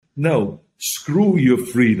No, screw your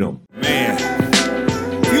freedom. Man,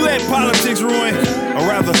 you let politics ruin, or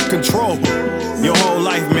rather control, your whole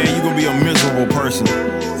life, man, you're going to be a miserable person.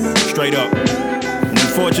 Straight up. And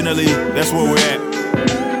unfortunately, that's where we're at.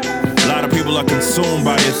 A lot of people are consumed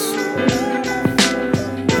by this.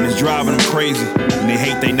 And it's driving them crazy. And they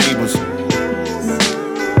hate their neighbors.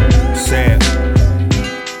 Sad.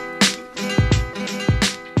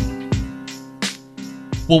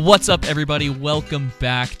 Well, what's up, everybody? Welcome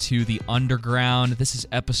back to The Underground. This is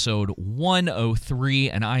episode 103,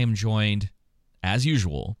 and I am joined, as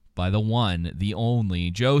usual, by the one, the only,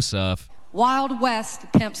 Joseph. Wild West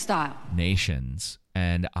pimp style. Nations.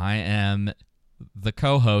 And I am the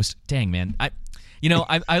co-host. Dang, man. I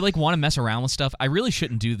like want to mess around with stuff. I really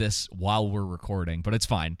shouldn't do this while we're recording, but it's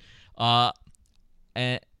fine.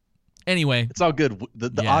 Anyway. It's all good.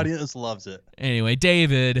 The audience loves it. Anyway,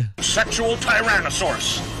 David. Sexual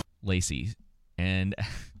Tyrannosaurus. Lacey. And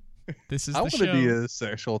this is I the want show. to be a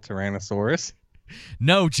sexual Tyrannosaurus.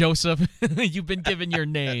 No, Joseph. You've been given your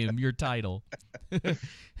name, your title.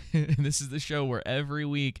 This is the show where every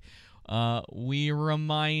week we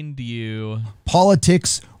remind you.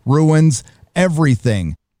 Politics ruins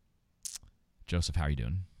everything. Joseph, how are you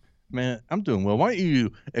doing? Man, I'm doing well. Why don't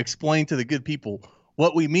you explain to the good people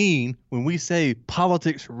what we mean when we say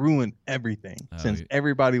politics ruin everything, since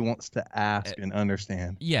everybody wants to ask and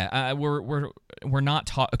understand. Yeah, we're not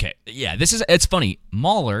talking. Okay, yeah, it's funny.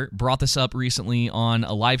 Mahler brought this up recently on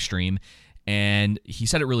a live stream, and he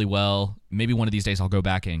said it really well. Maybe one of these days I'll go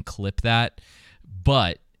back and clip that.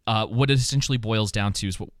 But what it essentially boils down to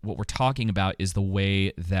is what we're talking about is the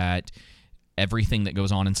way that everything that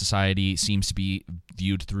goes on in society seems to be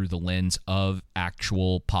viewed through the lens of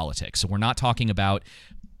actual politics. So we're not talking about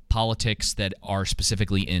politics that are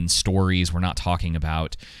specifically in stories. We're not talking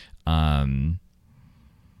about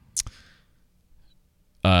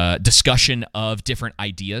discussion of different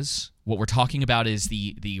ideas. What we're talking about is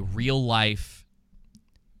the real life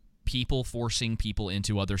people forcing people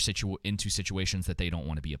into other situations that they don't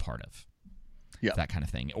want to be a part of. Yeah, that kind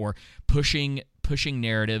of thing, or pushing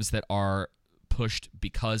narratives that are pushed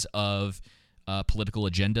because of political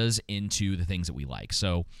agendas into the things that we like.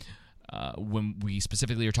 So when we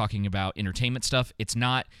specifically are talking about entertainment stuff, it's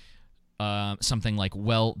not something like,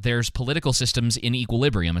 well, there's political systems in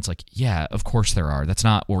equilibrium. It's like, yeah, of course there are. That's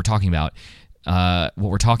not what we're talking about. What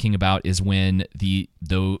we're talking about is when the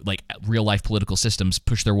real life political systems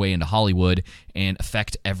push their way into Hollywood and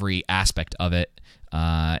affect every aspect of it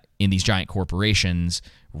in these giant corporations,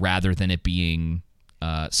 rather than it being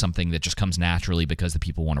something that just comes naturally because the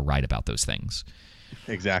people want to write about those things.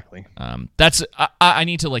 Exactly. I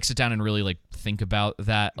need to sit down and really think about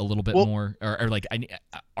that a little bit more, or I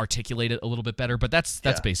articulate it a little bit better. But that's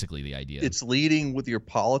basically the idea. It's leading with your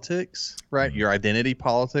politics, right? Mm-hmm. Your identity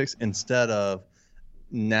politics, instead of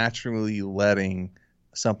naturally letting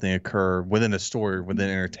something occur within a story, within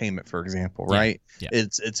entertainment, for example, right? Yeah.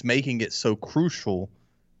 It's making it so crucial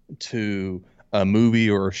to a movie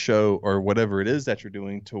or a show or whatever it is that you're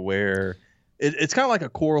doing, to where it's kind of like a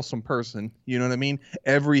quarrelsome person. You know what I mean?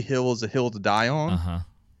 Every hill is a hill to die on.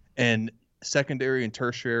 And secondary and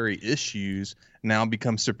tertiary issues now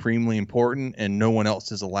become supremely important, and no one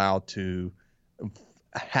else is allowed to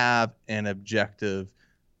have a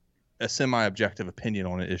semi-objective opinion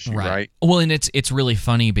on an issue, right? Well, and it's really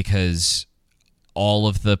funny because all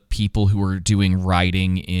of the people who are doing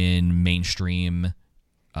writing in mainstream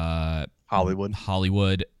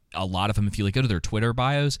Hollywood, a lot of them, if you go to their Twitter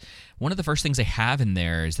bios, one of the first things they have in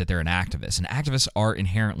there is that they're an activist, and activists are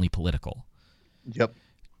inherently political. Yep.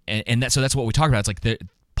 And so that's what we talk about. It's like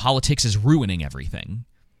politics is ruining everything.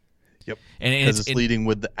 Yep. And because it's leading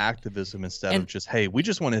with the activism instead of just, hey, we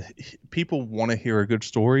just people want to hear a good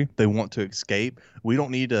story. They want to escape. We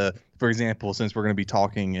don't need to, for example, since we're going to be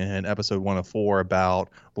talking in episode 104 about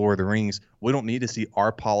Lord of the Rings, we don't need to see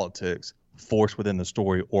our politics forced within the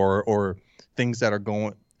story, or things that are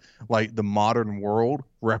going like the modern world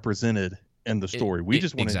represented in the story. We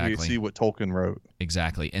just want to see what Tolkien wrote.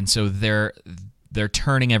 Exactly. And so they're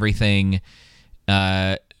turning everything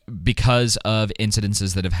because of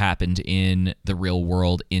incidences that have happened in the real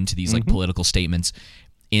world into these political statements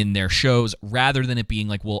in their shows, rather than it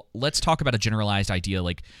being well, let's talk about a generalized idea,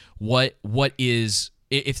 what is,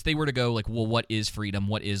 if they were to go well, what is freedom,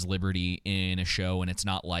 what is liberty in a show, and it's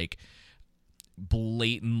not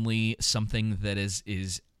blatantly something that is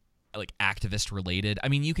activist related. I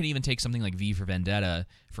mean, you can even take something like V for Vendetta,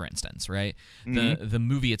 for instance, right? Mm-hmm. The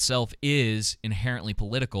movie itself is inherently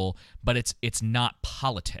political, but it's not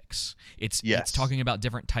politics. It's talking about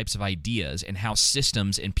different types of ideas and how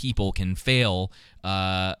systems and people can fail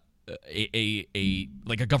a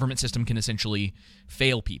government system can essentially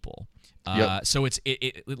fail people. So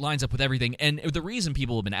it lines up with everything. And the reason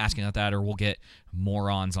people have been asking about that, or we'll get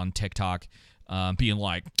morons on TikTok being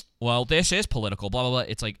like, well, this is political, blah, blah, blah.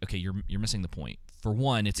 It's like, okay, you're missing the point. For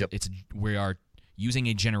one, we are using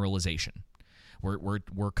a generalization.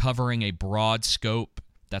 We're covering a broad scope.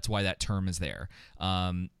 That's why that term is there.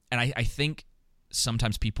 And I think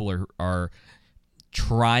sometimes people are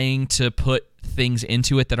trying to put things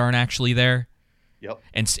into it that aren't actually there. Yep.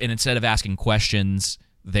 And instead of asking questions,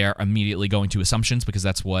 they're immediately going to assumptions, because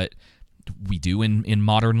that's what we do in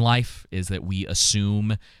modern life, is that we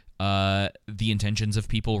assume the intentions of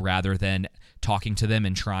people rather than talking to them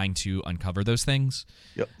and trying to uncover those things.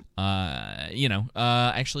 Yep.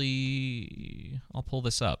 Actually, I'll pull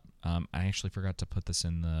this up. I actually forgot to put this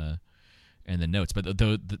in the notes, but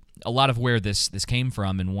a lot of where this came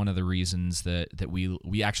from, and one of the reasons that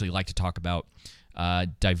we actually like to talk about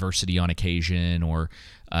diversity on occasion, or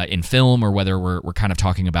in film, or whether we're kind of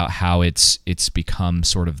talking about how it's become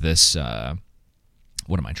sort of this.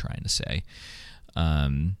 What am I trying to say?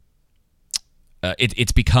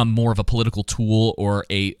 It's become more of a political tool, or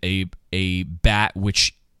a bat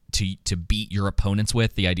which to beat your opponents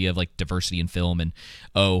with. The idea of like diversity in film, and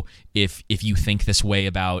if you think this way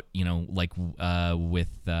about, with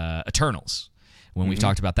Eternals, when we've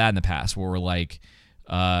talked about that in the past, where we're like,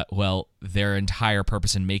 well, their entire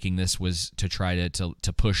purpose in making this was to try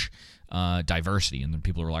to push diversity, and then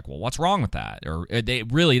people are like, well, what's wrong with that? Or they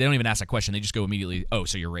don't even ask that question. They just go immediately, oh,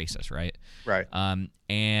 so you're racist, right? Right.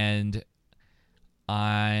 And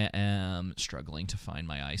I am struggling to find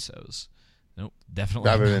my ISOs. Nope, definitely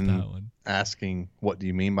Rather not than that one. asking, what do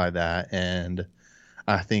you mean by that? And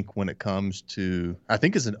I think when it comes to, I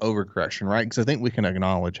think it's an overcorrection, right? Because I think we can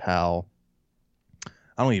acknowledge how,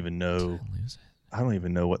 I don't even know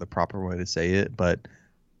what the proper way to say it, but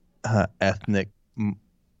ethnic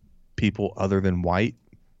people other than white,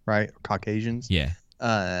 right? Caucasians. Yeah.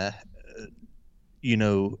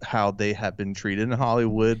 How they have been treated in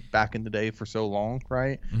Hollywood back in the day for so long,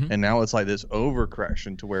 right? Mm-hmm. And now it's like this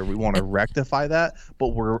overcorrection to where we want to rectify that, but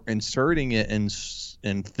we're inserting it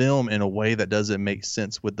in film in a way that doesn't make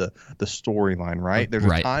sense with the storyline, right? There's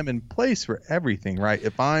a time and place for everything, right?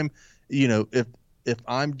 If I'm, if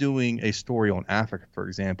I'm doing a story on Africa, for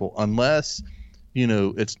example, unless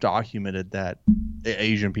it's documented that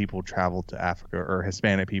Asian people traveled to Africa, or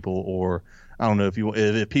Hispanic people, or I don't know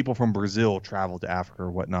if people from Brazil traveled to Africa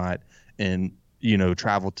or whatnot, and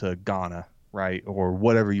traveled to Ghana, right, or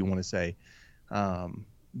whatever you want to say.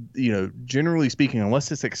 Generally speaking,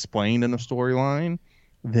 unless it's explained in the storyline,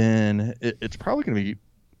 then it's probably going to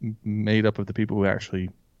be made up of the people who actually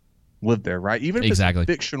live there, right? Even if it's a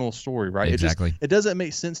fictional story, right? Exactly. It doesn't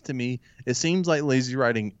make sense to me. It seems like lazy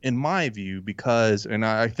writing, in my view, because, and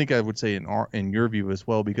I think I would say in your view as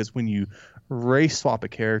well, because when you race swap a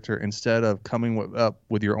character instead of coming up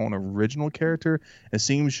with your own original character, it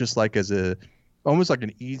seems just like almost like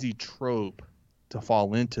an easy trope to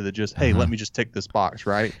fall into, the just, hey, let me just tick this box,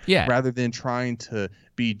 right? Yeah. Rather than trying to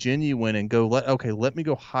be genuine and go, let me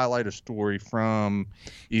go highlight a story from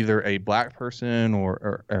either a black person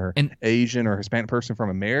or an Asian or Hispanic person from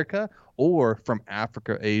America, or from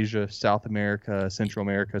Africa, Asia, South America, Central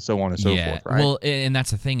America, so on and so forth, right? Well, and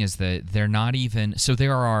that's the thing, is that they're not even, so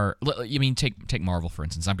there are, take Marvel, for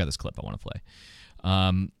instance. I've got this clip I want to play.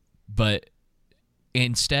 But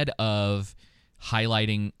instead of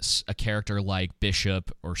highlighting a character like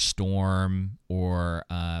Bishop or Storm, or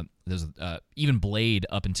there's even Blade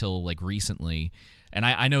up until like recently, and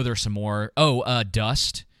I know there's some more.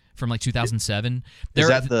 Dust from like 2007. Is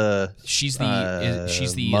that she's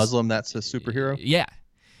the Muslim that's a superhero? Yeah.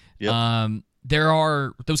 Yep. There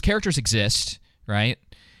are, those characters exist, right?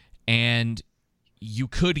 And you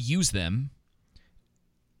could use them,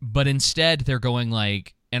 but instead they're going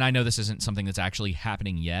like, and I know this isn't something that's actually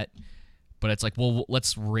happening yet, but it's like, well,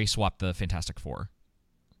 let's race swap the Fantastic Four.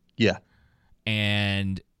 Yeah.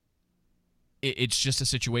 And it's just a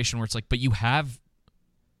situation where it's like, but you have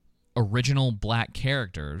original black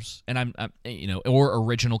characters, and I'm or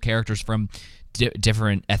original characters from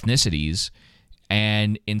different ethnicities,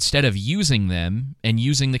 and instead of using them and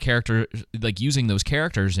using the character, like using those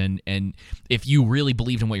characters, and if you really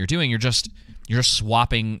believed in what you're doing, you're just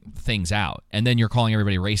swapping things out, and then you're calling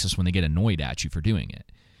everybody racist when they get annoyed at you for doing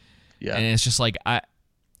it. Yeah. And it's just like,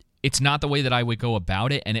 it's not the way that I would go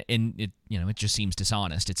about it, and it it just seems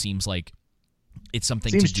dishonest. It seems like it's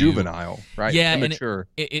something to do. Juvenile, right? Yeah, immature.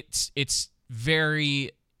 And it's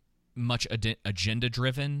very much agenda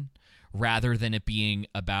driven, rather than it being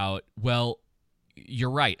about, well, you're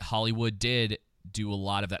right, Hollywood did do a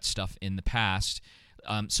lot of that stuff in the past.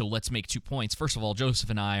 So let's make 2 points. First of all, Joseph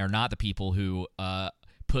and I are not the people who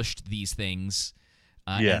pushed these things.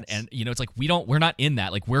 Yes. And it's like we're not in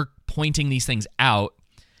that. Like, we're pointing these things out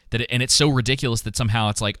and it's so ridiculous that somehow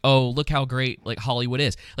it's like, oh, look how great like Hollywood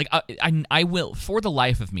is. Like, I will, for the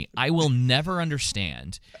life of me, I will never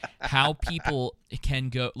understand how people can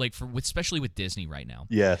go, like, especially with Disney right now.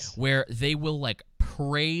 Yes. Where they will like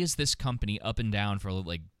praise this company up and down for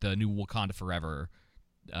like the new Wakanda Forever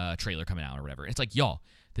trailer coming out or whatever. It's like, y'all,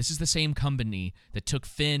 this is the same company that took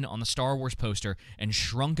Finn on the Star Wars poster and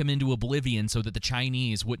shrunk him into oblivion so that the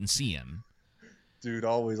Chinese wouldn't see him. Dude,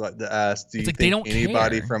 always like to ask, do you like think they don't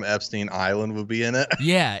anybody care. from Epstein Island would be in it?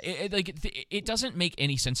 Yeah, it doesn't make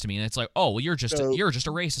any sense to me. And it's like, oh, well, you're just a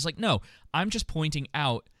racist. It's like, no, I'm just pointing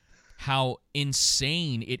out how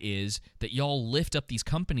insane it is that y'all lift up these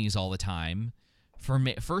companies all the time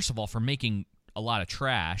first of all, for making a lot of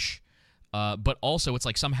trash, but also it's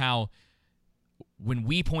like somehow when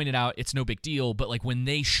we point it out, it's no big deal, but like when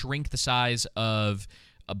they shrink the size of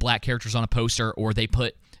black characters on a poster, or they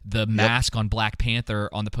put the mask on Black Panther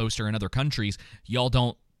on the poster in other countries, y'all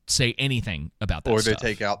don't say anything about that Or stuff.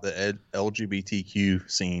 they take out the LGBTQ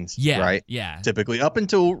scenes, Yeah, right? yeah. Typically, up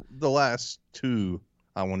until the last 2,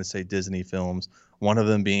 I want to say, Disney films, one of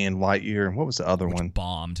them being Lightyear, and what was the other one?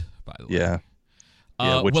 Bombed, by the way. Yeah.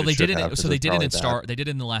 Well, they did it. So they did it in Star. They did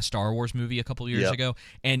it in the last Star Wars movie a couple years Yep. ago.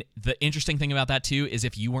 And the interesting thing about that too is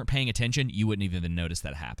if you weren't paying attention, you wouldn't even notice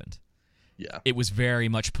that happened. Yeah. It was very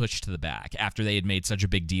much pushed to the back after they had made such a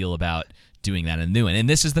big deal about doing that and doing. And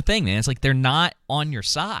this is the thing, man. It's like they're not on your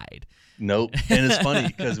side. Nope. And it's funny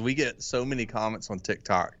because we get so many comments on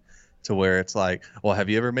TikTok to where it's like, well, have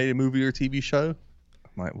you ever made a movie or TV show?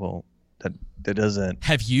 I'm like, well, that doesn't.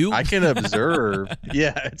 Have you? I can observe.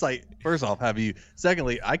 Yeah, it's like, first off, have you?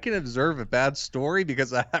 Secondly, I can observe a bad story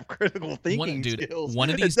because I have critical thinking skills.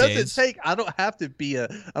 One of these it doesn't days, take. I don't have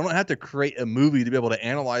to create a movie to be able to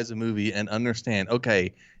analyze a movie and understand.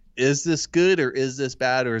 Okay, is this good or is this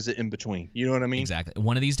bad or is it in between? You know what I mean? Exactly.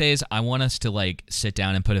 One of these days, I want us to like sit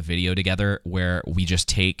down and put a video together where we just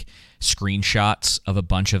take screenshots of a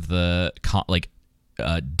bunch of the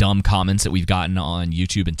dumb comments that we've gotten on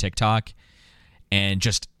YouTube and TikTok, and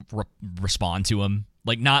just respond to them,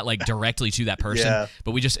 like not like directly to that person, Yeah.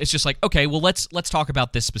 but it's just like, okay, well let's talk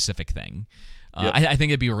about this specific thing. Yep. I think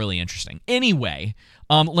it'd be really interesting. Anyway,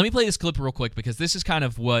 let me play this clip real quick because this is kind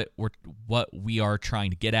of what we are trying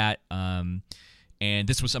to get at. And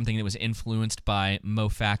this was something that was influenced by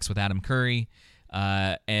MoFax with Adam Curry,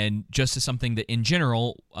 and just as something that in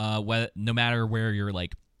general, no matter where you're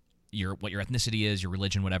like, what your ethnicity is, your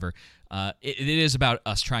religion, whatever, it is about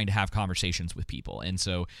us trying to have conversations with people. And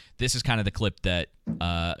so this is kind of the clip that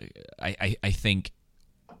I think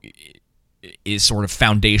is sort of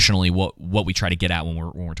foundationally what we try to get at when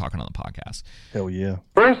we're talking on the podcast. Hell yeah.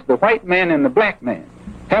 First, the white man and the black man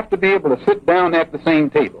have to be able to sit down at the same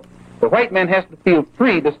table. The white man has to feel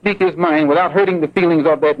free to speak his mind without hurting the feelings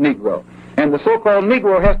of that Negro. And the so-called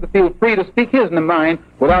Negro has to feel free to speak his mind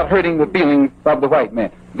without hurting the feelings of the white man.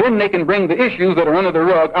 Then they can bring the issues that are under the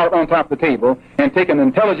rug out on top of the table and take an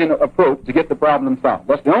intelligent approach to get the problem solved.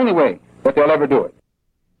 That's the only way that they'll ever do it.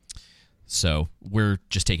 So we're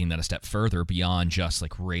just taking that a step further beyond just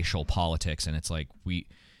like racial politics, and it's like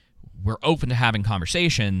we're open to having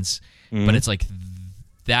conversations, but it's like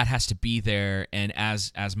that has to be there. And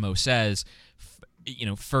as Mo says,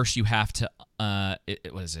 first you have to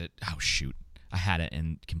what is it? Oh shoot, I had it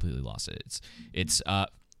and completely lost it. It's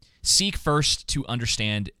seek first to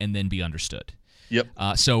understand and then be understood. Yep.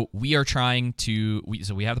 So we are trying to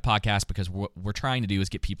we have the podcast because what we're trying to do is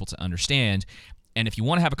get people to understand. And if you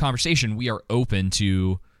want to have a conversation, we are open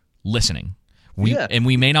to listening. And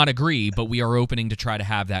we may not agree, but we are opening to try to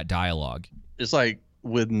have that dialogue. It's like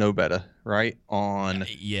with No Better, right? On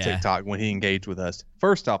TikTok when he engaged with us.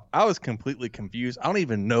 First off, I was completely confused. I don't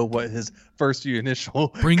even know what his first few initial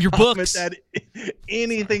bring your books had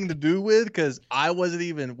anything to do with, because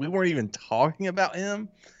we weren't even talking about him.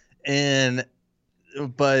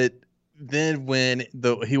 But then when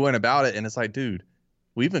he went about it, and it's like, dude,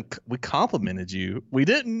 we complimented you. We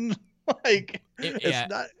didn't it's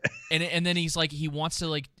not. And then he's like, he wants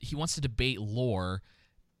to debate lore,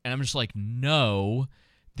 and I'm just like, no.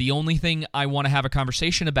 The only thing I want to have a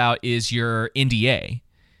conversation about is your NDA.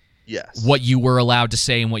 Yes. What you were allowed to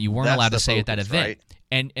say and what you weren't allowed to say at that event.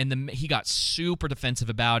 Right? And he got super defensive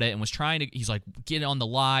about it and was trying to. He's like, get on the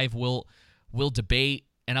live. We'll debate.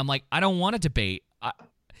 And I'm like, I don't want to debate.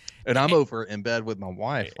 I'm over in bed with my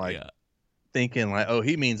wife, thinking like, oh,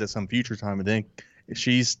 he means at some future time, and then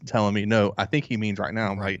she's telling me, no, I think he means right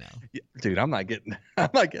now. I'm Right like, now. "Yeah, dude, I'm not getting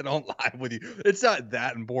on live with you. It's not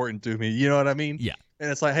that important to me. You know what I mean? Yeah. And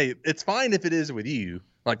it's like, hey, it's fine if it is with you.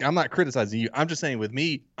 Like, I'm not criticizing you. I'm just saying with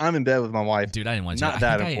me, I'm in bed with my wife. Dude, I didn't want to. Not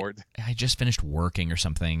that important. I just finished working or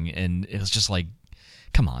something, and it was just like,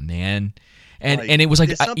 come on, man. And Like, and it was like,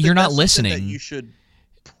 it's something- you're not that's something listening. that you should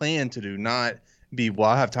plan to do, not be, well,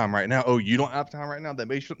 I have time right now. Oh, you don't have time right now? That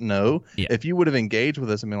makes you no. Yeah. If you would have engaged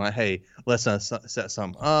with us and been like, hey, let's set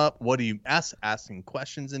some up. What do you asking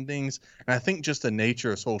questions and things? And I think just the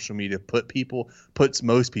nature of social media puts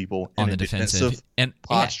most people On in the a defensive. And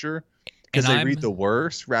yeah, posture because and they I'm- read the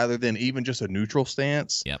worst rather than even just a neutral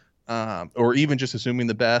stance. Yep. Or even just assuming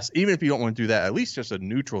the best. Even if you don't want to do that, at least just a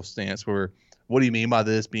neutral stance where, what do you mean by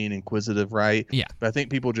this? Being inquisitive, right? Yeah. But I think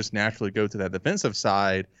people just naturally go to that defensive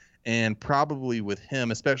side, and probably with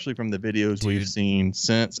him, especially from the videos we've seen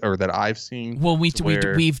since, or that I've seen. Well,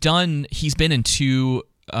 we've done. He's been in two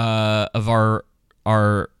of our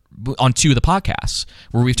on two of the podcasts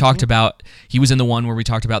where we've talked about. He was in the one where we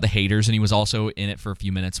talked about the haters, and he was also in it for a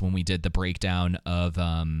few minutes when we did the breakdown of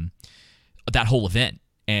that whole event.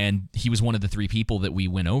 And he was one of the three people that we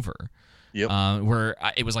went over. Yep. Where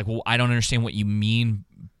it was like, well, I don't understand what you mean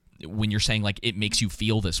when you're saying like it makes you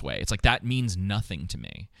feel this way. It's like that means nothing to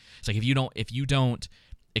me. It's like if you don't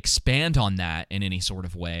expand on that in any sort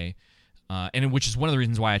of way, and which is one of the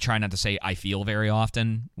reasons why I try not to say I feel very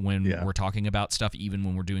often when we're talking about stuff, even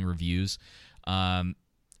when we're doing reviews.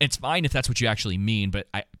 It's fine if that's what you actually mean, but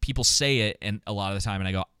people say it, and a lot of the time, and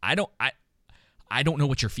I go, I don't know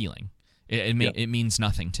what you're feeling. It means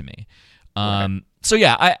nothing to me. Right. So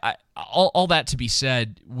yeah, all that to be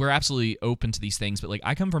said, we're absolutely open to these things, but like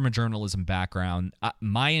I come from a journalism background.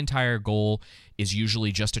 My entire goal is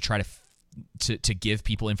usually just to try to give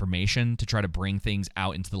people information, to try to bring things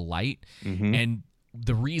out into the light. Mm-hmm. And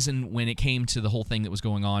the reason when it came to the whole thing that was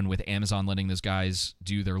going on with Amazon letting those guys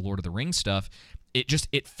do their Lord of the Rings stuff,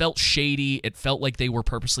 it felt shady. It felt like they were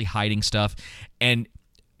purposely hiding stuff, and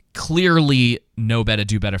clearly Know Better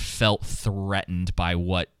Do Better felt threatened by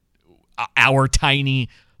what our tiny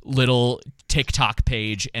little TikTok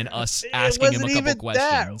page and us asking him a couple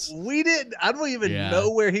questions. I don't even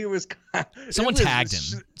know where he was. Someone tagged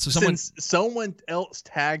him. So someone else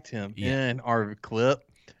tagged him in our clip,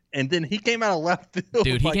 and then he came out of left field.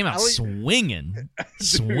 Dude, he came out swinging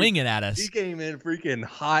at us. He came in freaking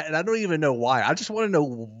hot, and I don't even know why. I just want to know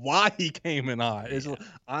why he came in hot.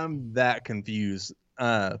 I'm that confused.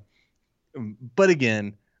 But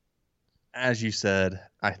again, as you said,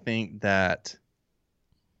 I think that,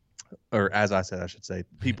 or as I said, I should say,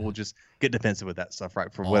 people just get defensive with that stuff,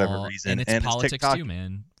 right? For whatever reason. And it's politics TikTok, too,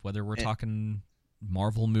 man. Whether we're talking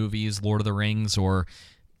Marvel movies, Lord of the Rings, or,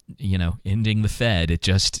 ending the Fed, it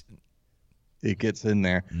gets in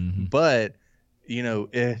there. Mm-hmm. But,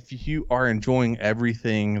 if you are enjoying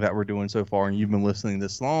everything that we're doing so far and you've been listening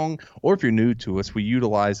this long, or if you're new to us, we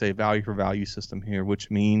utilize a value for value system here, which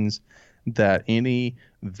means that any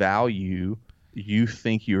value you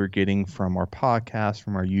think you're getting from our podcast,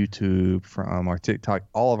 from our YouTube, from our TikTok,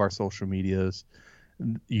 all of our social medias,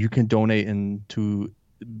 you can donate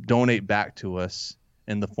back to us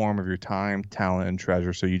in the form of your time, talent, and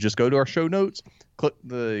treasure. So you just go to our show notes, click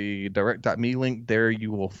the direct.me link. There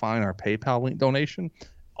you will find our PayPal link donation.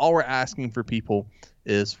 All we're asking for people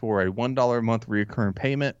is for a $1 a month recurring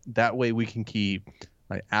payment. That way we can keep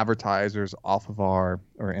advertisers off of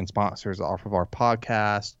and sponsors off of our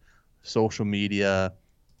podcast, social media,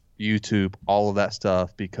 YouTube, all of that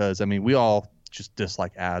stuff, because we all just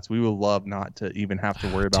dislike ads. We would love not to even have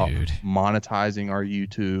to worry about monetizing our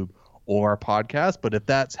YouTube or our podcast. But if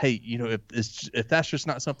that's if that's just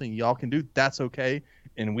not something y'all can do, that's okay.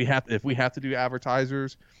 And if we have to do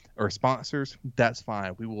advertisers or sponsors, that's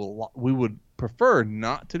fine. We would prefer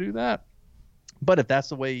not to do that. But if that's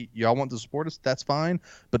the way y'all want to support us, that's fine.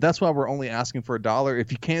 But that's why we're only asking for $1.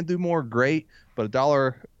 If you can do more, great. But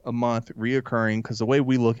 $1 a month reoccurring, because the way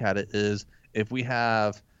we look at it is if we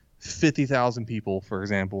have 50,000 people, for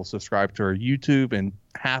example, subscribe to our YouTube and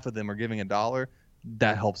half of them are giving $1,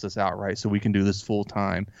 that helps us out, right? So we can do this full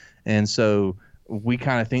time. And so we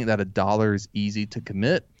kind of think that $1 is easy to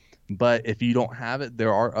commit. But if you don't have it,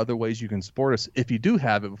 there are other ways you can support us. If you do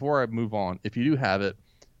have it, before I move on, if you do have it,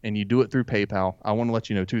 and you do it through PayPal, I want to let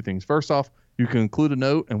you know two things. First off, you can include a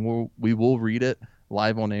note, and we will read it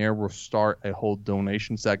live on air. We'll start a whole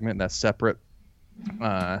donation segment that's separate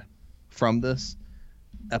from this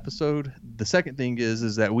episode. The second thing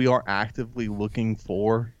is that we are actively looking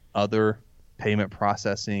for other payment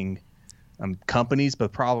processing companies, but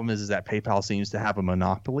the problem is that PayPal seems to have a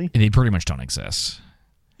monopoly. They pretty much don't exist.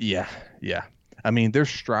 Yeah. There's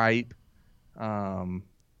Stripe. and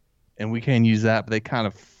we can use that, but they kind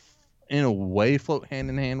of, in a way, float hand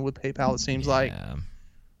in hand with PayPal, it seems like.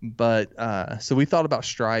 But so we thought about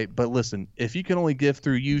Stripe. But listen, if you can only give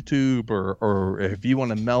through YouTube, or if you want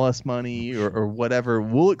to mail us money or whatever,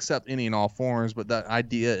 we'll accept any and all forms. But the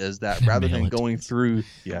idea is that rather than going through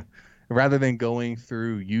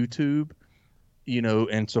YouTube,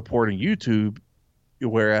 and supporting YouTube,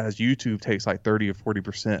 whereas YouTube takes like 30 or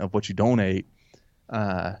 40% of what you donate,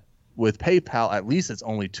 with PayPal, at least it's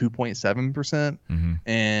only 2.7%.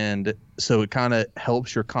 And so it kind of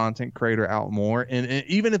helps your content creator out more. And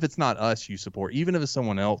even if it's not us you support, even if it's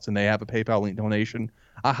someone else and they have a PayPal link donation,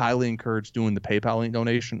 I highly encourage doing the PayPal link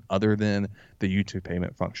donation other than the YouTube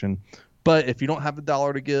payment function. But if you don't have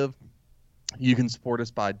 $1 to give, you can support us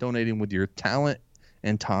by donating with your talent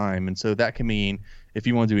and time. And so that can mean if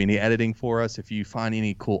you want to do any editing for us, if you find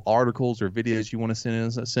any cool articles or videos you want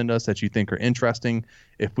to send us that you think are interesting,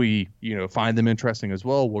 if we find them interesting as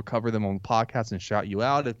well, we'll cover them on the podcast and shout you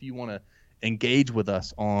out. If you want to engage with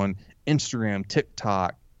us on Instagram,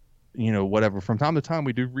 TikTok, whatever, from time to time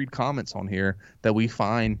we do read comments on here that we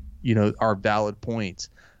find are valid points,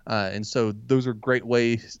 and so those are great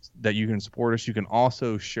ways that you can support us. You can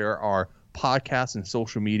also share our podcasts and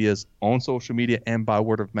social medias on social media and by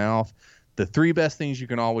word of mouth. The three best things you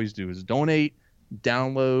can always do is donate,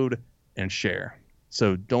 download, and share.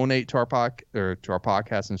 So donate to our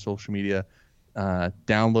podcast and social media,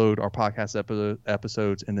 download our podcast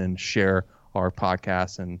episodes, and then share our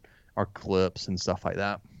podcasts and our clips and stuff like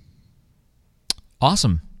that.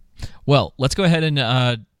 Awesome. Well, let's go ahead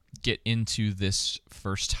and get into this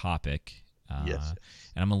first topic. Yes.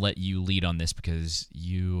 And I'm going to let you lead on this because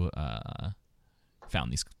you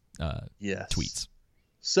found these tweets.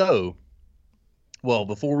 So, well,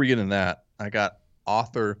 before we get into that, I got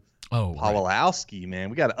author Pawlowski, man.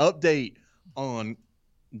 We got an update on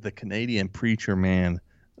the Canadian preacher, man.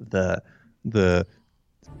 The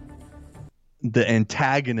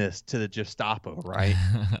antagonist to the Gestapo, right?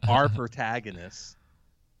 Our protagonist,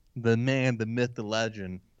 the man, the myth, the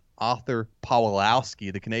legend, author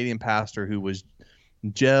Pawlowski, the Canadian pastor who was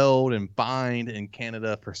jailed and fined in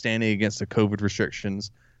Canada for standing against the COVID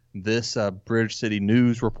restrictions. This Bridge City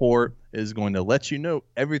News report is going to let you know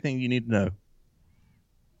everything you need to know.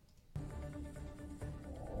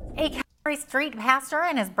 A Calgary Street pastor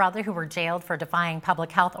and his brother, who were jailed for defying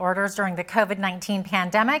public health orders during the COVID-19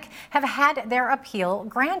 pandemic, have had their appeal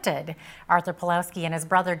granted. Arthur Pawlowski and his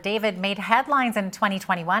brother David made headlines in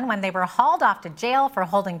 2021 when they were hauled off to jail for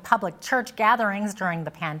holding public church gatherings during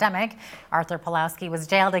the pandemic. Arthur Pawlowski was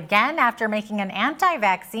jailed again after making an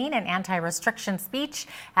anti-vaccine and anti-restriction speech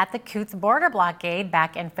at the Coutts border blockade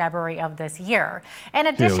back in February of this year. In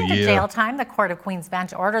addition to jail time, the Court of Queen's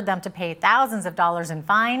Bench ordered them to pay thousands of dollars in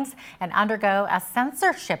fines and undergo a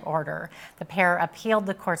censorship order. The pair appealed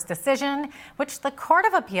the court's decision, which the Court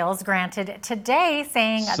of Appeals granted today,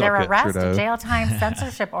 saying their arrest, jail time,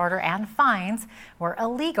 censorship order, and fines were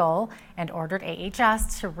illegal, and ordered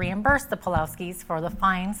AHS to reimburse the Pawlowskis for the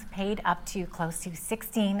fines, paid up to close to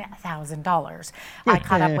 $16,000. I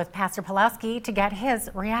caught up with Pastor Pawlowski to get his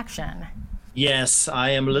reaction. Yes, I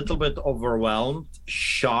am a little bit overwhelmed,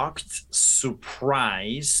 shocked,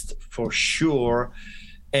 surprised for sure,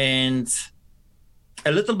 and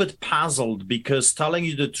a little bit puzzled because, telling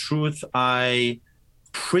you the truth, I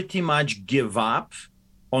pretty much give up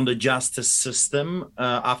on the justice system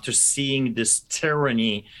after seeing this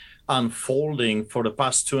tyranny unfolding for the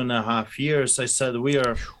past 2.5 years. I said,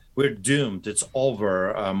 we're doomed. It's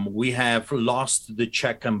over. We have lost the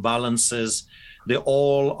check and balances. They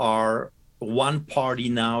all are one party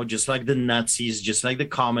now, just like the Nazis, just like the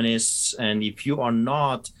communists. And if you're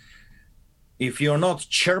not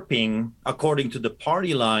chirping according to the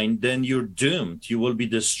party line, then you're doomed. You will be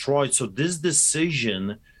destroyed. So this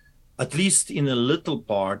decision, at least in a little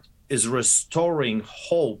part, is restoring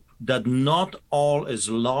hope that not all is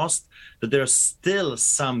lost, that there are still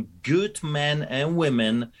some good men and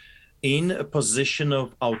women in a position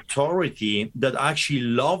of authority that actually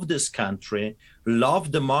love this country,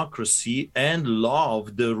 love democracy, and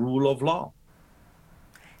love the rule of law.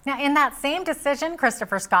 Now, in that same decision,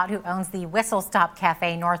 Christopher Scott, who owns the Whistle Stop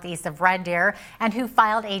Cafe northeast of Red Deer and who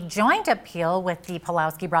filed a joint appeal with the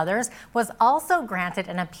Pawlowski brothers, was also granted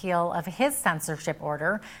an appeal of his censorship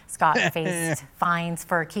order. Scott faced fines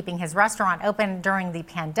for keeping his restaurant open during the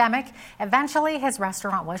pandemic. Eventually, his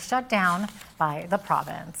restaurant was shut down by the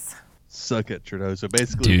province. Suck it, Trudeau. So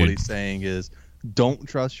basically what he's saying is, don't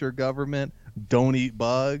trust your government, don't eat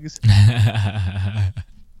bugs.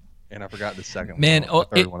 And I forgot the second one. The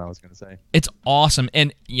third one I was going to say. It's awesome.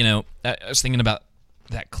 And, I was thinking about,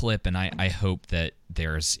 that clip, and I hope that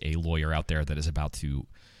there's a lawyer out there that is about to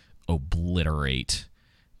obliterate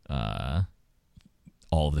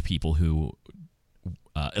all of the people who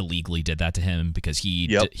illegally did that to him, because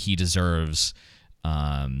he deserves.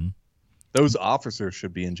 Those officers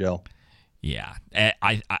should be in jail. Yeah,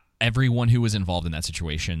 I everyone who was involved in that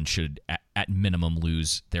situation should at minimum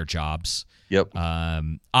lose their jobs. Yep.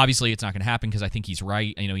 Obviously, it's not going to happen because I think he's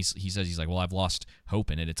right. You know, he says he's like, well, I've lost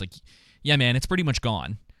hope in it. It's like, yeah, man, it's pretty much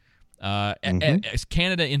gone.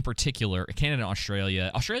 Canada in particular, Canada and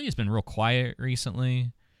Australia. Australia's been real quiet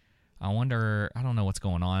recently. I don't know what's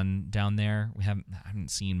going on down there. I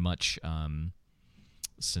haven't seen much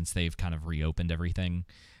since they've kind of reopened everything.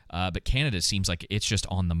 But Canada seems like it's just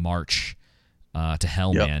on the march to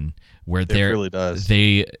hell, man. Where it really does.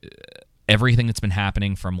 Everything that's been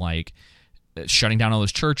happening from like shutting down all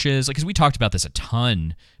those churches, like, because we talked about this a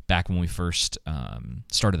ton back when we first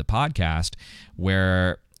started the podcast,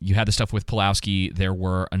 where you had the stuff with Pulowski. There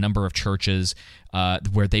were a number of churches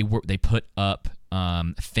where they put up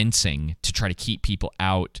fencing to try to keep people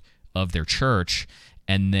out of their church,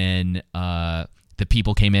 and then the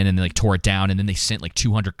people came in and they like tore it down, and then they sent like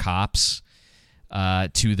 200 cops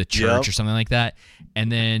to the church or something like that.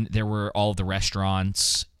 And then there were all of the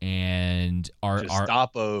restaurants and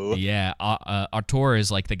Gestapo. Artur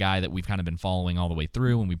is like the guy that we've kind of been following all the way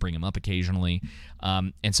through, and we bring him up occasionally.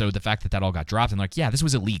 And so the fact that all got dropped, and like, yeah, this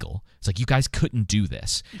was illegal. It's like, you guys couldn't do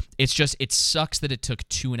this. It's just, it sucks that it took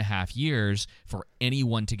 2.5 years for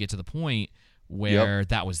anyone to get to the point where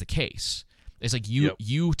that was the case. It's like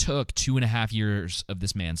you took 2.5 years of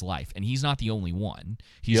this man's life, and he's not the only one.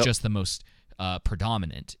 He's just the most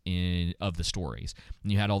predominant of the stories.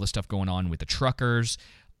 And you had all this stuff going on with the truckers.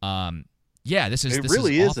 This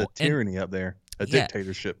really is a tyranny up there, a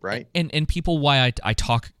dictatorship, right? And people, why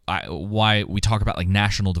we talk about like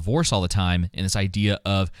national divorce all the time, and this idea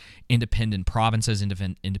of independent provinces,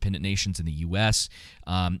 independent nations in the U.S.,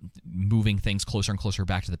 moving things closer and closer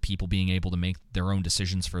back to the people being able to make their own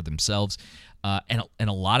decisions for themselves, and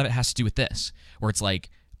a lot of it has to do with this, where it's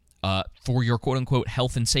like, for your quote unquote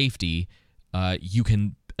health and safety, you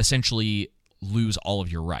can essentially lose all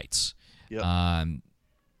of your rights.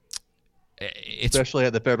 Especially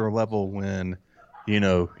at the federal level, when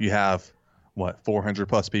you have 400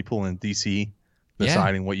 plus people in DC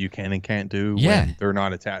deciding what you can and can't do when they're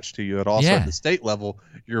not attached to you at all. So at the state level,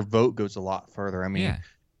 your vote goes a lot further. I mean,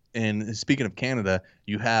 and speaking of Canada,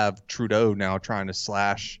 you have Trudeau now trying to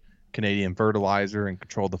slash Canadian fertilizer and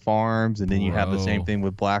control the farms, and then you have the same thing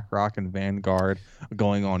with BlackRock and Vanguard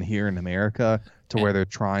going on here in America, to where they're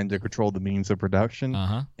trying to control the means of production.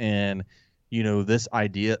 And this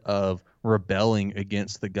idea of rebelling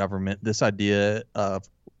against the government, this idea of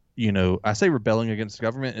I say rebelling against the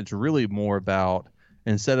government, it's really more about,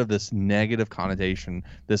 instead of this negative connotation,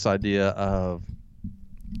 this idea of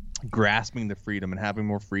grasping the freedom and having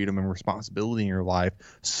more freedom and responsibility in your life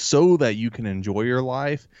so that you can enjoy your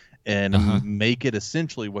life and make it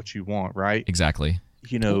essentially what you want, right? Exactly.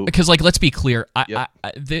 Because like, let's be clear,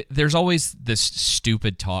 there's always this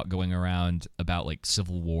stupid talk going around about like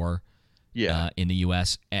civil war in the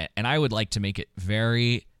U.S., and I would like to make it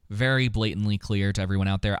very, very blatantly clear to everyone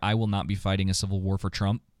out there, I will not be fighting a civil war for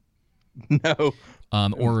Trump. No.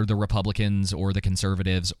 Or the Republicans or the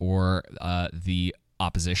conservatives or the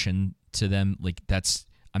opposition to them. Like,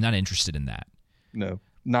 I'm not interested in that. No.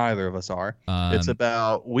 Neither of us are. It's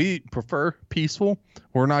about, we prefer peaceful.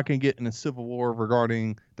 We're not going to get in a civil war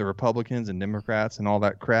regarding the Republicans and Democrats and all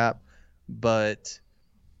that crap. But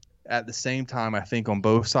at the same time, I think on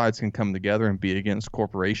both sides can come together and be against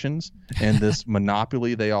corporations and this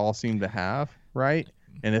monopoly they all seem to have, right?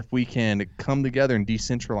 And if we can come together and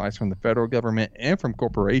decentralize from the federal government and from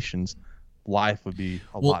corporations, life would be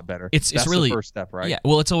a lot better. That's really the first step, right? Yeah.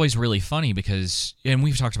 Well, it's always really funny because, and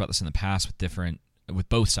we've talked about this in the past with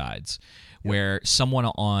both sides, where someone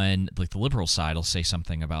on like the liberal side will say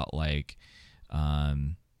something about like,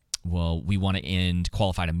 well, we want to end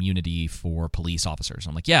qualified immunity for police officers.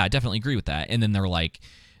 I'm like, yeah, I definitely agree with that. And then they're like,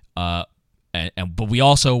 but we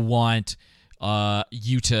also want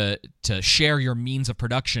you to share your means of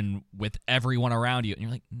production with everyone around you. And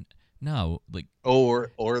you're like, no, like,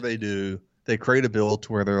 or they create a bill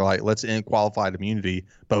to where they're like, let's end qualified immunity,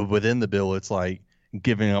 but within the bill, it's like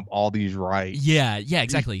giving up all these rights. Yeah,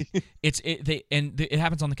 exactly. It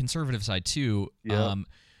happens on the conservative side too.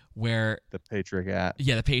 Where the Patriot Act.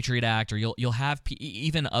 Yeah, the Patriot Act, or you'll have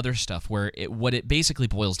even other stuff where what it basically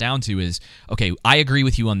boils down to is, okay, I agree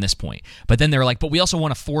with you on this point, but then they're like, but we also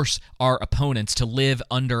want to force our opponents to live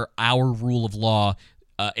under our rule of law,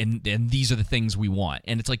 and these are the things we want.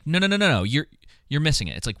 And it's like, no, you're missing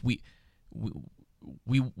it. It's like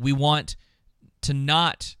we want to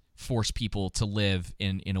not force people to live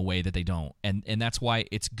in a way that they don't, and that's why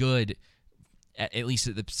it's good, at least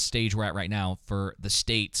at the stage we're at right now, for the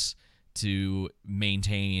states to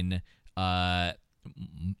maintain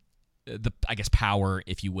the, I guess, power,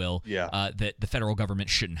 if you will, that the federal government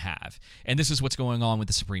shouldn't have. And this is what's going on with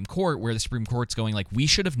the Supreme Court, where the Supreme Court's going like, we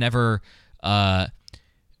should have never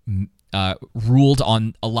ruled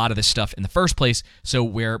on a lot of this stuff in the first place, so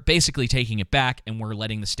we're basically taking it back and we're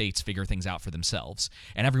letting the states figure things out for themselves.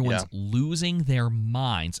 And everyone's losing their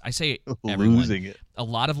minds. I say everyone. Losing it. A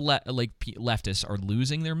lot of leftists are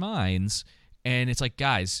losing their minds, and it's like,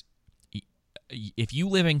 guys, if you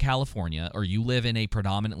live in California or you live in a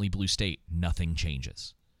predominantly blue state, nothing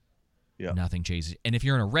changes. Yeah. Nothing changes. And if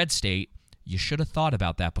you're in a red state, you should have thought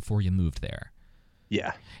about that before you moved there.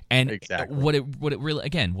 Yeah. And exactly. what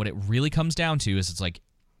it really comes down to is, it's like,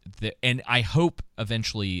 and I hope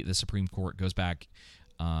eventually the Supreme Court goes back.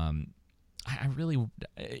 I really,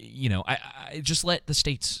 I just let the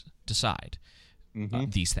states decide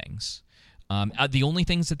these things. The only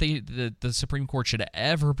things that the Supreme Court should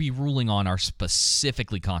ever be ruling on are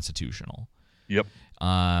specifically constitutional. Yep.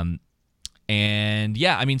 And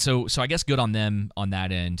yeah, I mean, so I guess good on them on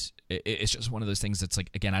that end. It's just one of those things that's like,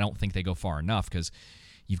 again, I don't think they go far enough, because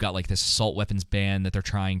you've got like this assault weapons ban that they're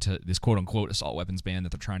trying to, this quote unquote assault weapons ban that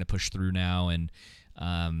they're trying to push through now, and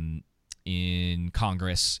in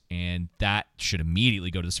Congress, and that should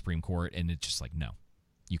immediately go to the Supreme Court, and it's just like, no,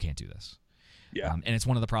 you can't do this. Yeah. And it's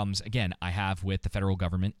one of the problems, again, I have with the federal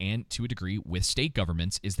government, and to a degree with state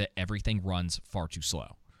governments, is that everything runs far too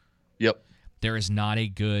slow. Yep. There is not a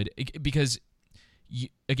good, because,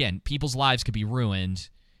 again, people's lives could be ruined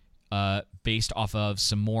based off of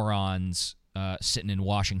some morons sitting in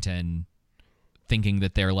Washington thinking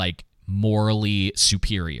that they're like morally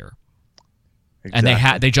superior. Exactly.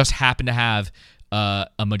 And they just happen to have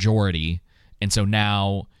a majority, and so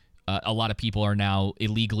now a lot of people are now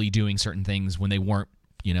illegally doing certain things when they weren't,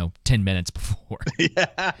 10 minutes before. Yeah,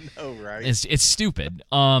 I know, right? It's stupid.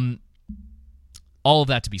 All of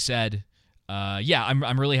that to be said,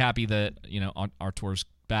 I'm really happy that Artur's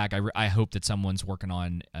back. I hope that someone's working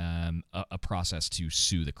on a process to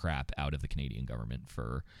sue the crap out of the Canadian government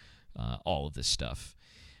for all of this stuff.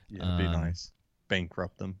 Yeah, it'd be nice.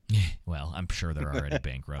 Bankrupt them. Well, I'm sure they're already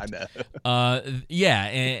bankrupt. I know.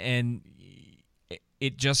 And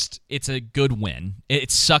it's a good win.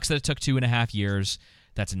 It sucks that it took 2.5 years.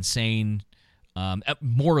 That's insane.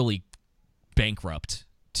 Morally bankrupt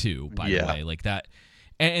too, by the way, like that.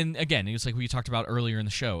 And again, it's like we talked about earlier in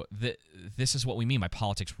the show. This is what we mean by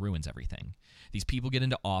politics ruins everything. These people get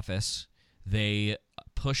into office, they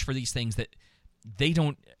push for these things that they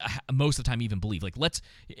don't most of the time even believe. Like,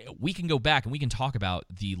 we can go back and we can talk about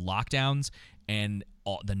the lockdowns and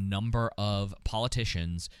the number of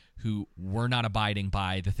politicians who were not abiding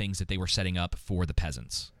by the things that they were setting up for the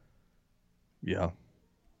peasants. Yeah.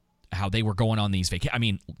 How they were going on these vacations. I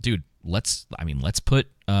mean, dude, let's put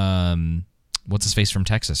what's his face from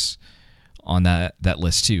Texas on that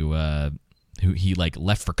list too. Who he like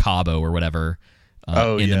left for Cabo or whatever.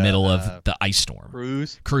 In the middle of the ice storm.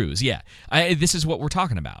 Cruz, yeah. This is what we're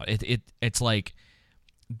talking about. It's like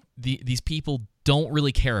these people don't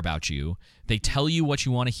really care about you. They tell you what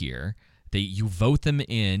you want to hear. You vote them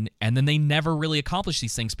in, and then they never really accomplish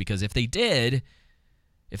these things, because if they did,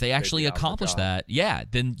 if they actually accomplished that,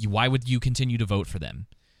 then why would you continue to vote for them?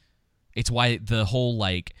 It's why the whole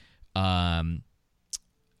like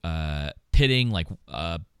pitting like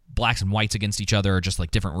blacks and whites against each other, or just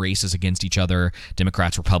like different races against each other,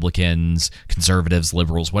 Democrats, Republicans, conservatives,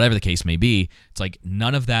 liberals, whatever the case may be. It's like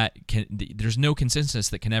none of that there's no consensus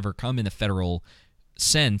that can ever come in the federal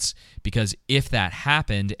sense, because if that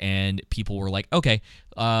happened and people were like, okay,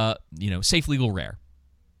 safe, legal, rare.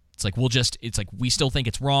 It's like we still think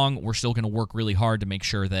it's wrong. We're still going to work really hard to make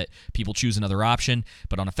sure that people choose another option.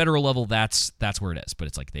 But on a federal level, that's where it is. But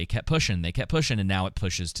it's like they kept pushing, and now it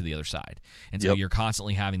pushes to the other side. And so you're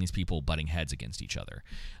constantly having these people butting heads against each other.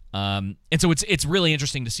 And so it's really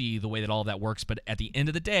interesting to see the way that all of that works. But at the end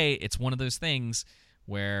of the day, it's one of those things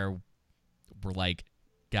where we're like,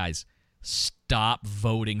 guys, stop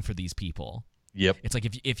voting for these people. Yep. It's like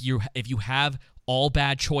if you have all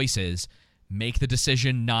bad choices, make the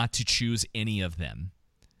decision not to choose any of them.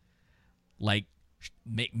 Like,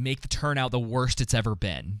 make the turnout the worst it's ever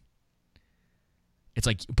been. It's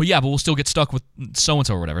like, but we'll still get stuck with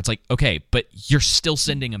so-and-so or whatever. It's like, okay, but you're still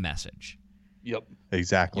sending a message. Yep,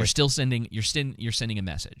 exactly. You're still sending a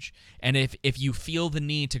message. And if you feel the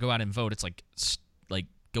need to go out and vote, it's like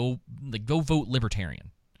go vote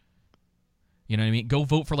libertarian. You know what I mean? Go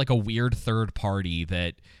vote for like a weird third party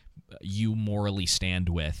that you morally stand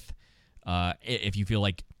with. If you feel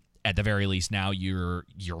like at the very least now your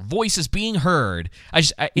voice is being heard.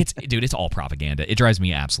 Dude, it's all propaganda. It drives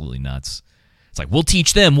me absolutely nuts. It's like, we'll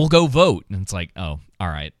teach them, we'll go vote. And it's like, oh, all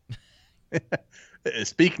right.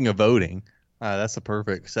 Speaking of voting, that's a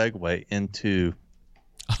perfect segue into.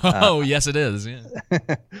 Yes, it is. Yeah.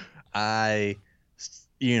 I,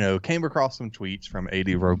 came across some tweets from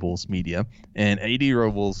A.D. Robles Media, and A.D.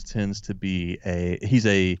 Robles tends to be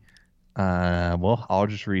I'll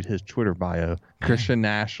just read his Twitter bio. Christian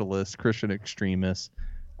nationalist, Christian extremist.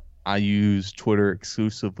 I use Twitter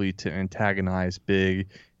exclusively to antagonize big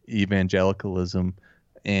evangelicalism.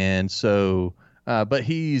 And so, but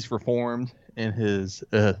he's reformed in his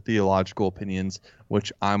theological opinions,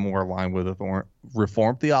 which I'm more aligned with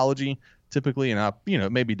Reformed theology typically. And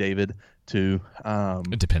maybe David too.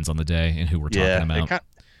 It depends on the day and who we're talking about.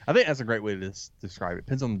 I think that's a great way to describe it.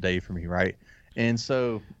 Depends on the day for me, right? And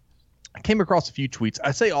so I came across a few tweets.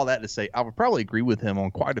 I say all that to say I would probably agree with him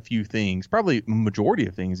on quite a few things, probably majority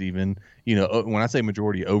of things even. When I say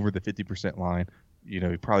majority, over the 50% line,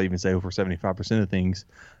 he'd probably even say over 75% of things.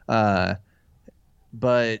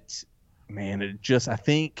 But man, I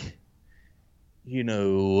think,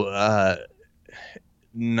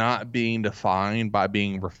 not being defined by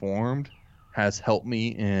being reformed has helped me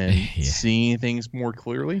in seeing things more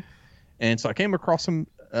clearly. And so I came across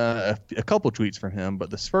a couple of tweets from him, but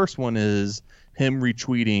this first one is him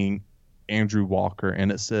retweeting Andrew Walker,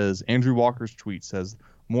 and it says, Andrew Walker's tweet says,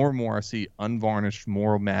 more and more I see unvarnished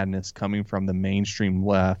moral madness coming from the mainstream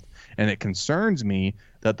left, and it concerns me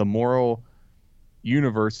that the moral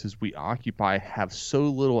universes we occupy have so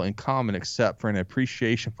little in common except for an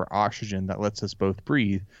appreciation for oxygen that lets us both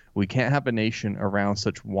breathe. We can't have a nation around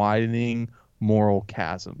such widening moral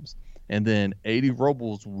chasms. And then A.D.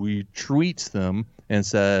 Robles retweets them and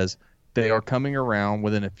says, they are coming around.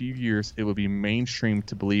 Within a few years, it will be mainstream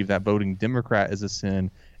to believe that voting Democrat is a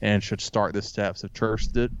sin and should start the steps of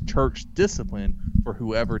church discipline for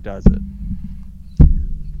whoever does it.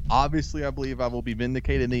 Obviously, I believe I will be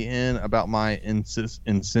vindicated in the end about my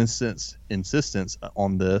insistence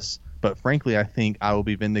on this. But frankly, I think I will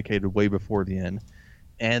be vindicated way before the end.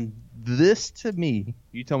 And this, to me,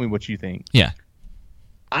 you tell me what you think. Yeah.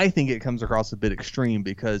 I think it comes across a bit extreme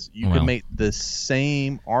because you can make the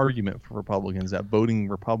same argument for Republicans that voting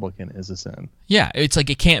Republican is a sin. Yeah, it's like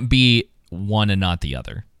it can't be one and not the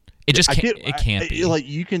other. It just can't. It can't be. Like,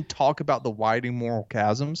 you can talk about the widening moral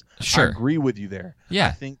chasms. Sure, I agree with you there. Yeah,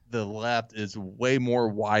 I think the left is way more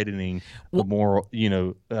widening the moral,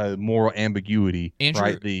 moral ambiguity. Andrew,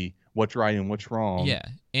 right? The what's right and what's wrong. Yeah,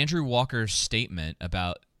 Andrew Walker's statement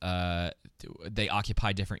about they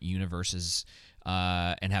occupy different universes.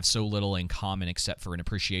 And have so little in common except for an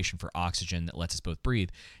appreciation for oxygen that lets us both breathe.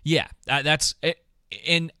 Yeah, that's it.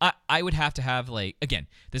 And I would have to have, like, again,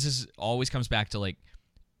 this is always comes back to, like,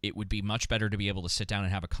 it would be much better to be able to sit down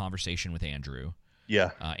and have a conversation with Andrew. Yeah.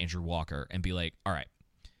 Andrew Walker, and be like, all right,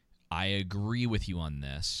 I agree with you on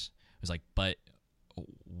this. It was like, but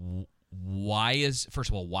why is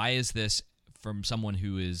this from someone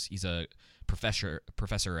he's a professor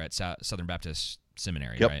at Southern Baptist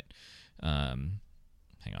Seminary, yep. right?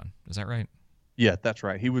 Hang on, is that right? Yeah, that's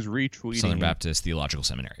right. He was retweeting Southern Baptist Theological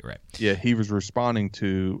Seminary, right? Yeah, he was responding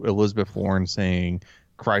to Elizabeth Warren saying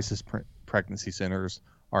crisis pregnancy centers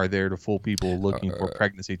are there to fool people looking for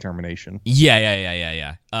pregnancy termination.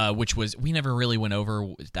 Yeah. Which was, we never really went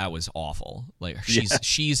over. That was awful. Like,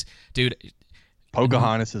 she's dude.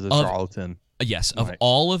 Pocahontas is a charlatan. Yes, of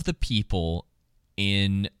all of the people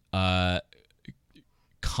in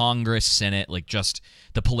Congress, Senate, like just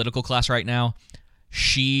the political class right now,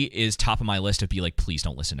 she is top of my list of be like, please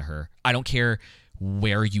don't listen to her. I don't care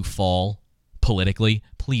where you fall politically,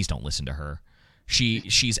 please don't listen to her.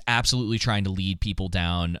 She's absolutely trying to lead people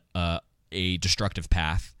down a destructive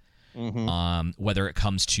path. Mm-hmm. Whether it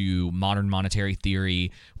comes to modern monetary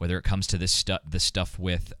theory, whether it comes to this stuff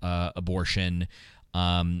with abortion,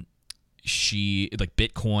 she, like,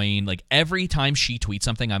 Bitcoin, like, every time she tweets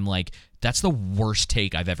something, I'm like, that's the worst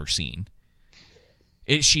take I've ever seen.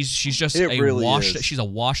 She's just she's a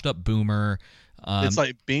washed up boomer. It's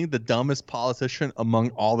like being the dumbest politician among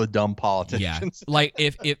all the dumb politicians. Yeah, like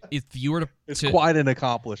if you were to, it's quite an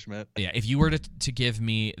accomplishment. Yeah, if you were to give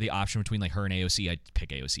me the option between, like, her and AOC, I'd pick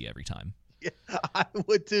AOC every time. Yeah, I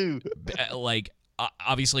would too. Like,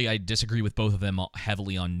 obviously, I disagree with both of them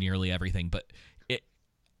heavily on nearly everything, but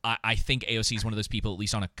I think AOC is one of those people, at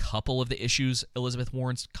least on a couple of the issues Elizabeth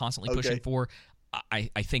Warren's constantly pushing for. I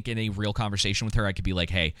think in a real conversation with her, I could be like,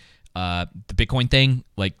 hey, the Bitcoin thing,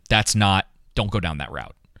 like, that's not, don't go down that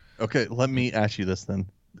route. Okay, let me ask you this then.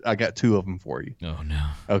 I got two of them for you. Oh no.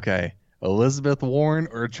 Okay, Elizabeth Warren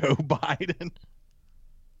or Joe Biden?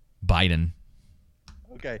 Biden.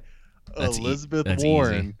 Okay, That's Elizabeth that's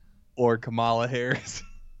Warren easy. or Kamala Harris?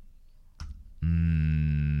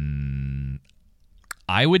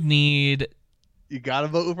 I would need. You gotta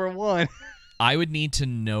vote for one. I would need to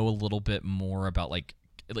know a little bit more about like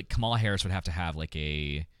Kamala Harris would have to have like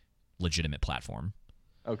a legitimate platform.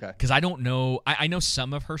 Okay. Because I don't know. I know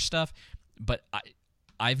some of her stuff, but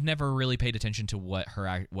I've never really paid attention to what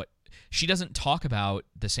she doesn't talk about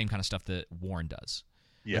the same kind of stuff that Warren does.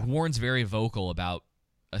 Yeah. Like Warren's very vocal about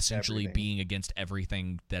essentially Everything. being against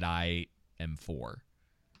everything that I am for.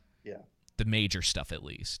 Yeah. The major stuff, at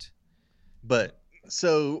least. But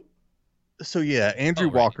so yeah, Andrew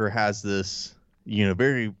Walker has this,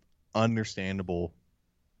 very understandable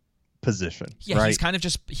position. Yeah, right? he's kind of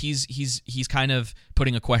just he's kind of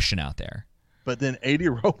putting a question out there. But then A.D.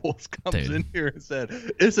 Robles comes Dude. in here and said,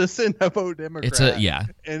 "It's a sin to vote Democrat."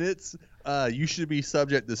 And it's you should be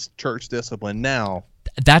subject to church discipline. Now,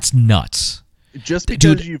 that's nuts. just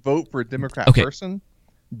because Dude. you vote for a Democrat Okay. person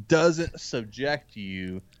doesn't subject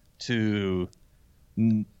you to,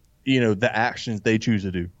 the actions they choose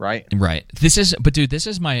to do. Right. Right. This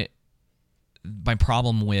is my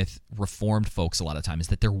problem with Reformed folks a lot of time is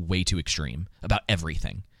that they're way too extreme about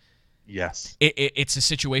everything. Yes. It's a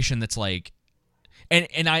situation that's like,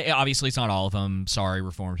 and I obviously it's not all of them. Sorry,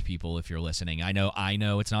 Reformed people, if you're listening. I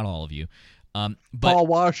know it's not all of you. But Paul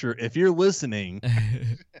Washer, if you're listening,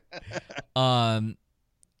 I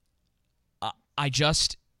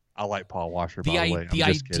like Paul Washer. the By the way, the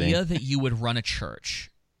I'm just idea kidding. that you would run a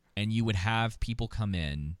church and you would have people come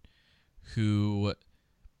in who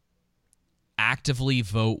actively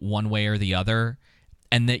vote one way or the other,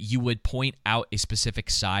 and that you would point out a specific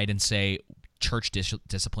side and say church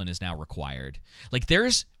discipline is now required. Like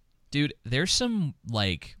there's some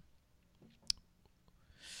like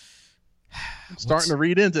I'm starting to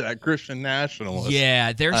read into that Christian nationalist.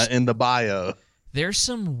 Yeah, there's in the bio. There's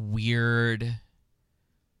some weird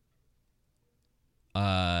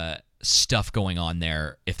stuff going on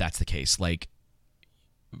there if that's the case. Like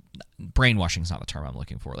brainwashing is not the term I'm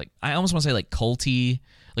looking for. Like I almost want to say like culty.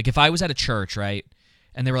 Like if I was at a church, right,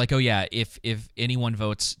 and they were like, "Oh yeah, if anyone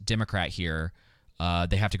votes Democrat here,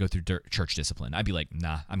 they have to go through church discipline." I'd be like,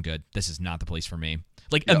 "Nah, I'm good. This is not the place for me."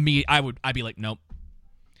 Like I'd be like, "Nope,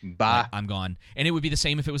 bye, like, I'm gone." And it would be the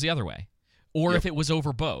same if it was the other way, or if it was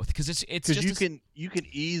over both, because it's just you can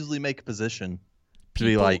easily make a position to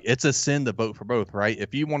be like it's a sin to vote for both, right?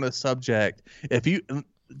 If you want to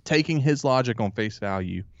taking his logic on face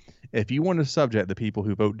value, if you want to subject the people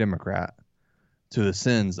who vote Democrat to the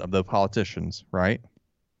sins of the politicians, right?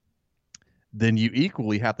 Then you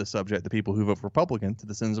equally have to subject the people who vote Republican to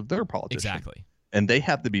the sins of their politicians. Exactly. And they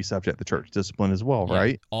have to be subject to church discipline as well,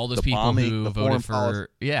 right? All those The people bombing, who the voted foreign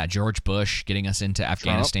for George Bush getting us into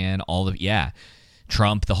Afghanistan,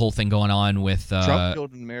 Trump, the whole thing going on with Trump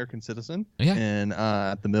killed an American citizen in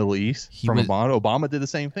the Middle East Obama. Obama did the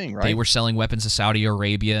same thing, right? They were selling weapons to Saudi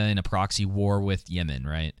Arabia in a proxy war with Yemen,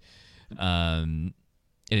 right?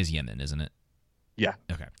 It is Yemen, isn't it? Yeah.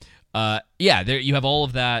 Okay. There you have all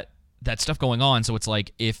of that stuff going on. So it's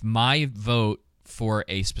like if my vote for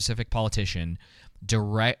a specific politician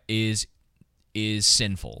is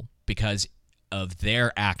sinful because of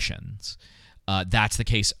their actions, that's the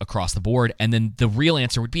case across the board. And then the real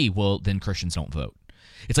answer would be, well, then Christians don't vote.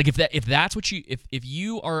 It's like if that's what if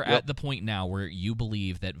you are at the point now where you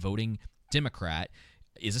believe that voting Democrat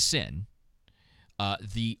is a sin,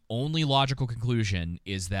 the only logical conclusion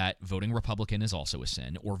is that voting Republican is also a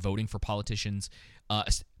sin, or voting for politicians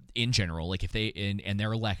in general, like if they and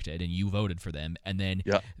they're elected and you voted for them, and then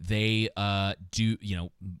they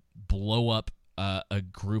blow up a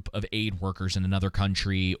group of aid workers in another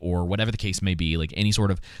country, or whatever the case may be, like any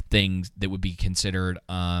sort of thing that would be considered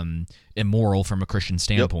immoral from a Christian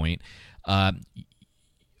standpoint,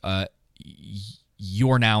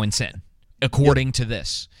 you're now in sin according to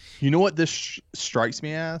this. You know what this strikes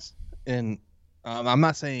me as? And I'm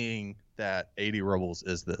not saying that A.D. Robles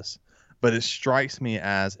is this, but it strikes me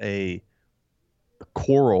as a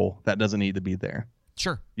quarrel that doesn't need to be there.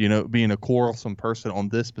 Sure. Being a quarrelsome person on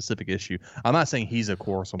this specific issue. I'm not saying he's a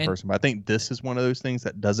quarrelsome person, but I think this is one of those things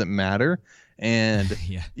that doesn't matter. And,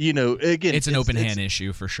 again, it's an open hand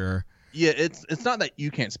issue for sure. Yeah, it's not that you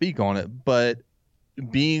can't speak on it, but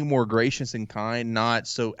being more gracious and kind, not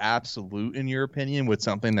so absolute in your opinion with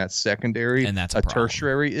something that's secondary, and that's a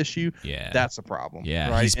tertiary issue. Yeah, that's a problem. Yeah,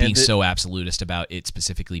 right? He's being so absolutist about it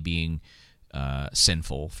specifically being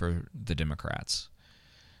sinful for the Democrats.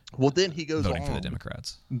 Well, then he goes voting on. for the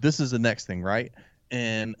Democrats. This is the next thing, right?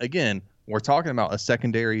 And again, We're talking about a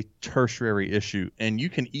secondary, tertiary issue, and you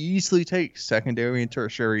can easily take secondary and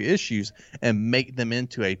tertiary issues and make them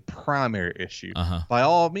into a primary issue. By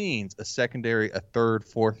all means, a secondary, a third,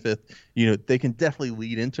 fourth, fifth, they can definitely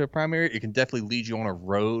lead into a primary. It can definitely lead you on a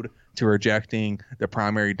road to rejecting the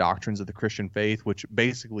primary doctrines of the Christian faith, which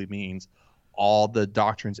basically means all the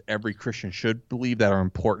doctrines every Christian should believe that are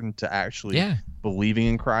important to actually believing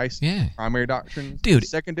in Christ. Primary doctrines. Dude.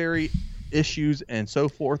 Secondary issues and so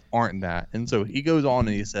forth aren't that. And so he goes on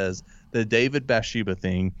and he says the David Bathsheba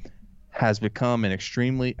thing has become an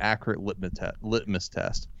extremely accurate litmus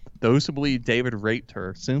test. Those who believe David raped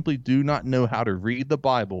her simply do not know how to read the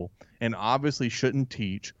Bible and obviously shouldn't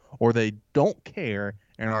teach, or they don't care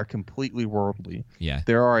and are completely worldly.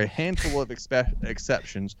 There are a handful of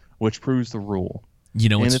exceptions, which proves the rule. You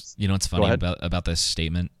know what's funny about this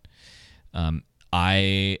statement?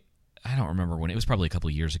 I don't remember when. It was probably a couple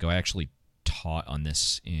of years ago. I actually taught on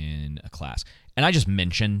this in a class, and I just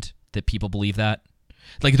mentioned that people believe that.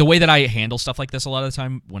 Like, the way that I handle stuff like this a lot of the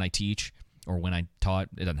time when I teach or when I taught,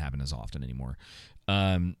 it doesn't happen as often anymore.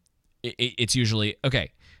 It's usually,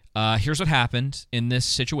 okay, here's what happened in this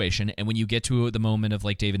situation, and when you get to the moment of,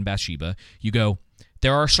 like, David and Bathsheba, you go,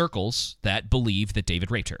 there are circles that believe that David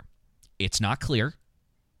raped her. It's not clear.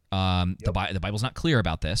 The Bible's not clear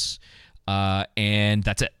about this, and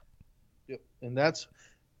that's it. And that's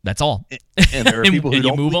all. And there are people who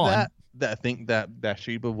don't move believe on. that think that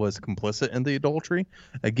Bathsheba was complicit in the adultery.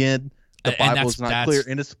 Again, the Bible is not clear,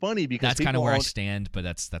 and it's funny because that's kind of where I stand, but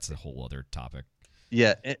that's a whole other topic.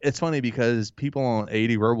 Yeah, it's funny because people on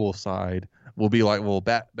 80 Werewolf side will be like, well,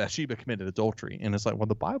 Bathsheba committed adultery, and it's like, well,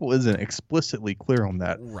 the Bible isn't explicitly clear on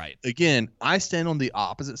that. Right. Again, I stand on the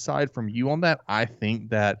opposite side from you on that. I think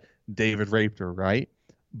that David raped her, right?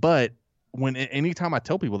 But anytime I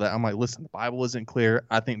tell people that, I'm like, listen, the Bible isn't clear.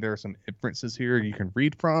 I think there are some inferences here you can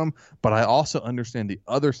read from, but I also understand the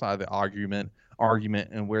other side of the argument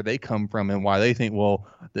and where they come from and why they think, well,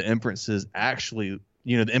 the inferences actually,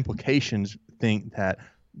 the implications think that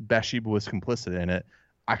Bathsheba was complicit in it.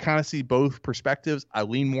 I kind of see both perspectives. I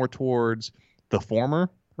lean more towards the former,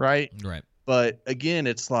 right? Right. But again,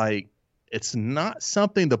 it's like, it's not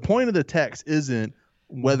something, the point of the text isn't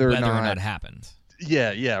whether or not it happened.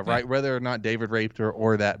 Yeah, right. Whether or not David raped her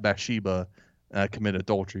or that Bathsheba committed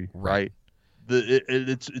adultery, right?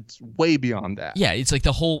 It's way beyond that. Yeah, it's like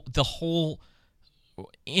the whole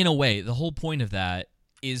in a way, the whole point of that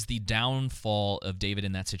is the downfall of David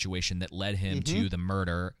in that situation that led him to the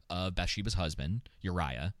murder of Bathsheba's husband,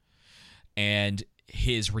 Uriah, and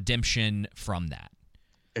his redemption from that.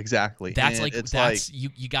 Exactly. Sometimes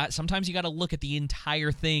you got to look at the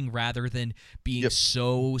entire thing rather than being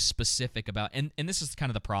so specific about, and this is kind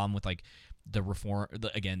of the problem with like the reform,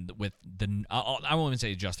 with the, I won't even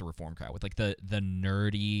say just the reform crowd, with like the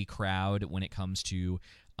nerdy crowd when it comes to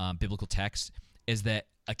biblical text, is that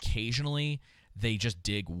occasionally they just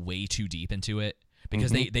dig way too deep into it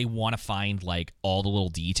because they want to find like all the little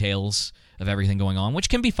details of everything going on, which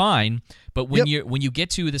can be fine, but when you get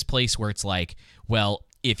to this place where it's like, well,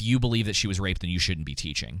 if you believe that she was raped, then you shouldn't be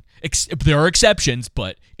teaching. There are exceptions,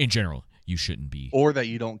 but in general, you shouldn't be. Or that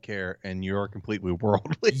you don't care and you're completely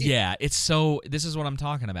worldly. Yeah, this is what I'm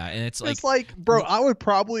talking about. And it's like, bro, I would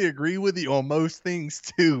probably agree with you on most things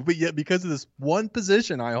too, but yet because of this one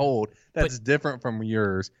position I hold that's different from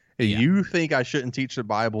yours, you think I shouldn't teach the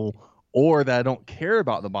Bible, or that I don't care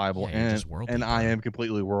about the Bible, and I am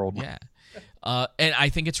completely worldly. Yeah. And I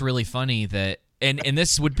think it's really funny that, and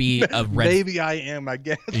this would be a red... Maybe I am, I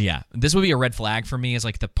guess. Yeah. This would be a red flag for me, is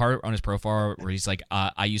like the part on his profile where he's like,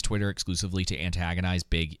 I use Twitter exclusively to antagonize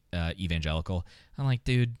big evangelical. I'm like,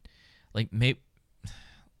 dude, like, maybe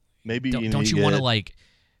don't you want to like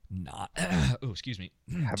not... oh, excuse me.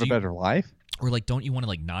 Have a better life? Or like, don't you want to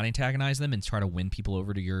like not antagonize them and try to win people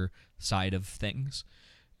over to your side of things?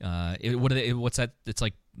 What's that? It's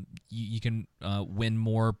like you can win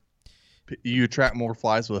more... You attract more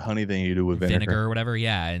flies with honey than you do with vinegar or whatever.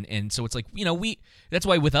 Yeah, and so it's like, that's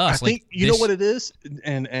why with us, I think you know what it is,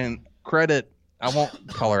 and credit, I won't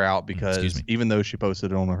call her out because even though she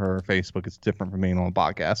posted it on her Facebook, it's different from being on a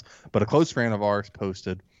podcast. But a close friend of ours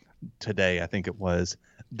posted today, I think it was,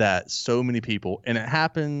 that so many people, and it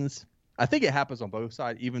happens. I think it happens on both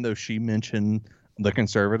sides. Even though she mentioned the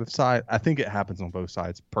conservative side, I think it happens on both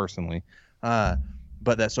sides personally. But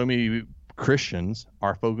that so many Christians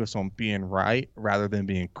are focused on being right rather than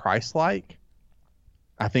being Christ-like.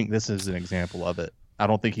 I think this is an example of it. I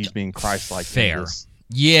don't think he's being Christ-like. Fair.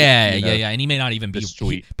 Yeah. And he may not even be,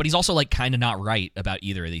 but he's also like kind of not right about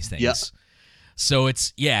either of these things. Yep. So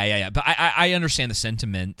it's, But I understand the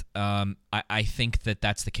sentiment. I think that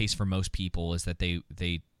that's the case for most people, is that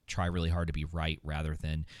they try really hard to be right rather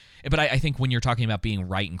than. But I think when you're talking about being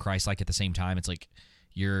right and Christ-like at the same time, it's like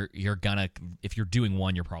you're gonna, if you're doing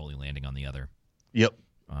one, you're probably landing on the other. Yep.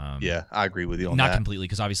 Yeah, I agree with you on that. Not completely,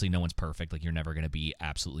 because obviously no one's perfect. Like, you're never going to be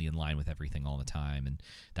absolutely in line with everything all the time, and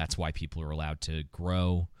that's why people are allowed to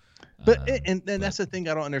grow. But that's the thing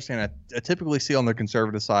I don't understand. I typically see on the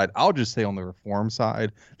conservative side, I'll just say on the reform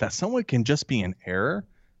side, that someone can just be in error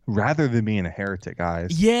rather than being a heretic,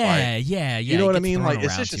 guys. Yeah. You know what I mean? Like,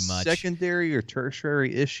 it's just a secondary or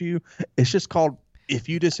tertiary issue. It's just called, if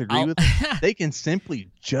you disagree with them, they can simply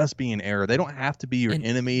just be in error. They don't have to be your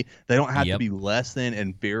enemy. They don't have to be less than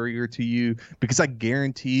and inferior to you, because I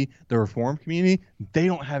guarantee the reform community, they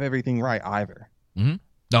don't have everything right either. Mm-hmm.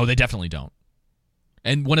 No, they definitely don't.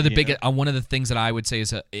 And one of the one of the things that I would say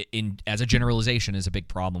is as a generalization is a big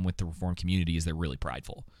problem with the reform community is they're really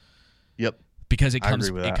prideful. Yep. Because it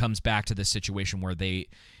comes back to this situation where they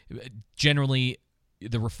generally,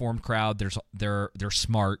 the reformed crowd, they're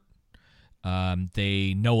smart.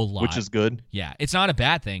 They know a lot, which is good. Yeah, it's not a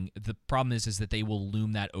bad thing. The problem is that they will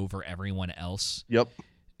loom that over everyone else. Yep.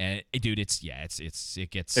 And dude, it reminds me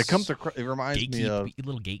of a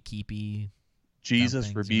little gatekeepy.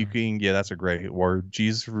 Jesus rebuking. Yeah, that's a great word.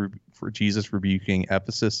 Jesus rebuking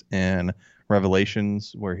Ephesus and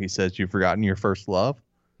Revelations, where he says, "You've forgotten your first love."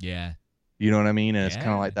 Yeah. You know what I mean? And it's kind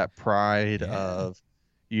of like that pride of,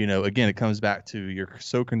 again, it comes back to, you're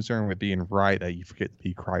so concerned with being right that you forget to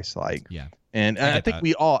be Christ-like. Yeah. And I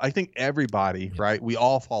think everybody, right? We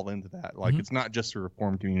all fall into that. Like, it's not just the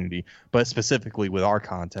reform community, but specifically with our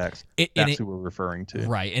context, that's who we're referring to.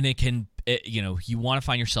 Right. And you want to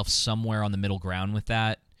find yourself somewhere on the middle ground with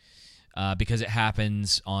that, because it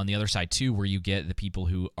happens on the other side too, where you get the people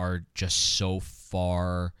who are just so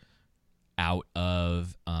far out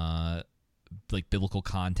of like biblical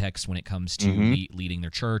context when it comes to leading their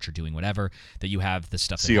church or doing whatever, that you have the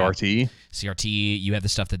stuff that CRT, you have the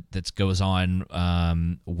stuff that goes on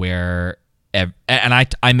where and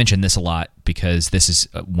I mention this a lot because this is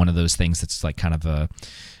one of those things that's like kind of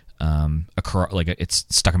it's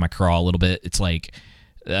stuck in my craw a little bit. It's like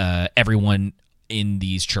everyone in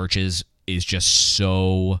these churches is just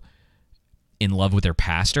so in love with their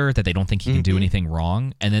pastor that they don't think he can do anything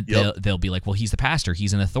wrong, and then they'll be like, well, he's the pastor,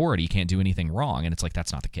 he's an authority, he can't do anything wrong. And it's like,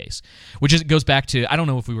 that's not the case. Goes back to, I don't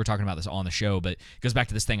know if we were talking about this on the show, but it goes back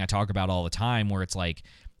to this thing I talk about all the time, where it's like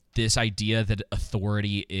this idea that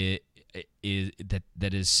authority is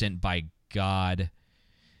that is sent by God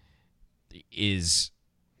is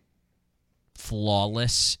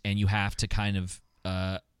flawless, and you have to kind of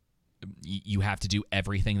you have to do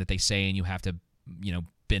everything that they say, and you have to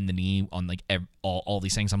bend the knee on like all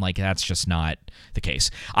these things. I'm like, that's just not the case.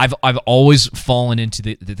 I've always fallen into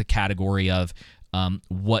the category of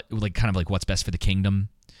what's best for the kingdom.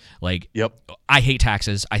 Like, I hate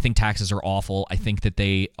taxes. I think taxes are awful. I think that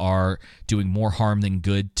they are doing more harm than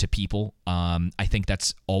good to people. I think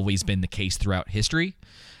that's always been the case throughout history.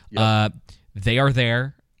 They are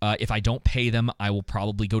there. If I don't pay them, I will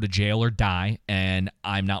probably go to jail or die, and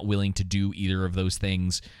I'm not willing to do either of those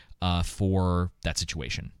things for that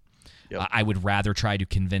situation. I would rather try to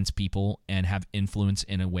convince people and have influence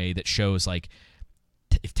in a way that shows, like,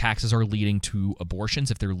 if taxes are leading to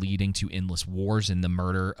abortions, if they're leading to endless wars and the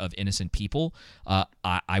murder of innocent people,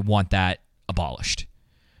 I want that abolished.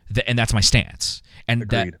 And that's my stance. And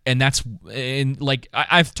I've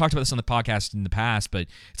talked about this on the podcast in the past, but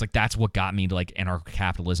it's like that's what got me to like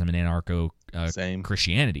anarcho-capitalism and anarcho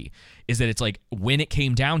Christianity, is that it's like when it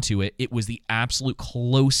came down to it, it was the absolute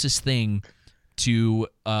closest thing to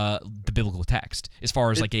the biblical text as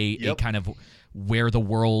far as like a kind of where the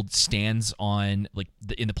world stands on like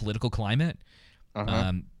in the political climate.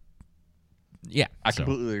 I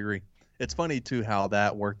completely agree. It's funny too how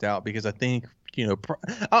that worked out, because I think, I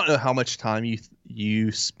don't know how much time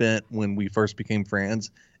you spent when we first became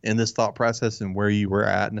friends in this thought process and where you were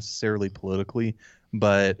at necessarily politically,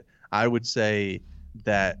 but I would say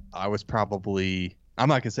that I was probably, I'm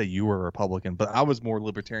not gonna say you were a Republican, but I was more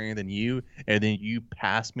libertarian than you, and then you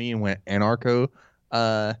passed me and went anarcho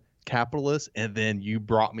capitalist, and then you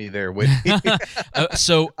brought me there with you.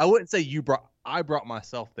 So I wouldn't say I brought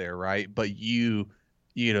myself there, right? But you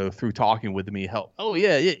through talking with me helped. Oh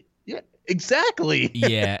yeah, exactly.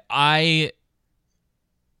 Yeah, I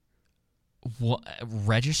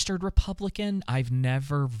registered Republican. I've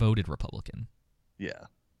never voted Republican. Yeah,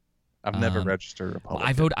 I've never registered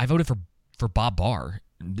Republican. I voted for Bob Barr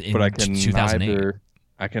in but I can 2008.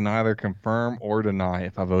 I can neither confirm or deny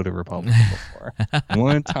if I voted Republican before.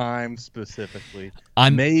 One time specifically,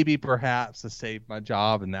 maybe perhaps to save my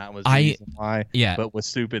job, and that was the reason why. Yeah, but was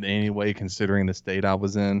stupid anyway, considering the state I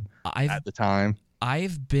was in at the time.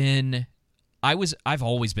 I've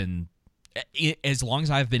always been, as long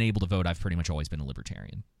as I've been able to vote, I've pretty much always been a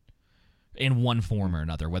libertarian in one form or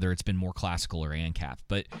another, whether it's been more classical or ANCAP.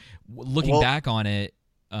 But looking back on it,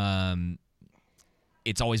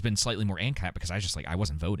 it's always been slightly more ANCAP because I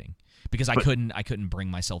wasn't voting because I couldn't bring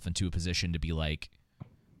myself into a position to be like,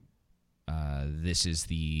 this is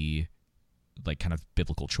the like kind of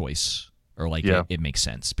biblical choice or like it makes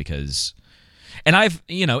sense because, and I've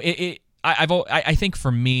I think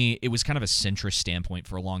for me it was kind of a centrist standpoint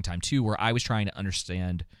for a long time too, where I was trying to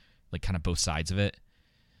understand like kind of both sides of it.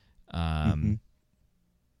 And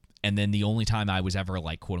then the only time I was ever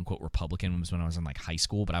like quote unquote Republican was when I was in like high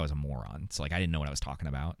school, but I was a moron. So like I didn't know what I was talking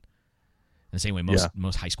about. In the same way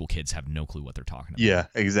most high school kids have no clue what they're talking about. Yeah,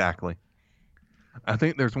 exactly. I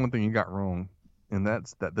think there's one thing you got wrong, and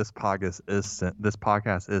that's that this podcast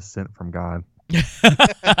is sent from God.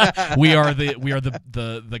 we are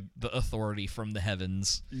the authority from the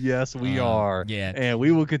heavens. Yes, we are. Yeah, and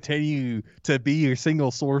we will continue to be your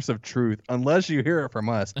single source of truth unless you hear it from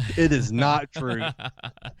us. It is not true.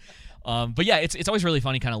 But yeah, it's always really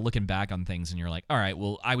funny kind of looking back on things, and you're like, all right,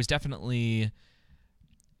 well, I was definitely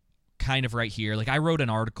kind of right here. Like I wrote an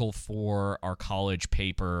article for our college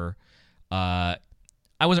paper. I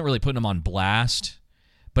wasn't really putting them on blast.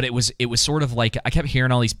 But it was sort of like I kept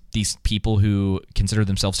hearing all these people who consider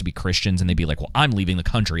themselves to be Christians, and they'd be like, "Well, I'm leaving the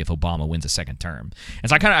country if Obama wins a second term." And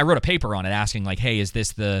so I wrote a paper on it, asking like, "Hey, is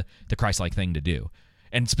this the Christ-like thing to do?"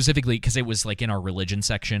 And specifically because it was like in our religion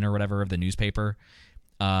section or whatever of the newspaper.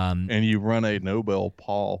 And you run a Nobel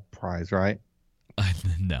Paul Prize, right?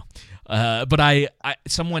 No, but I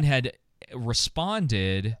someone had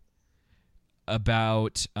responded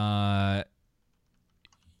about.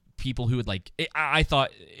 People who would like I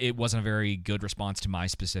thought it wasn't a very good response to my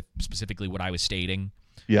specifically what I was stating.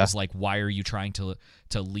 Yeah. It's like, why are you trying to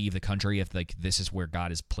leave the country if like this is where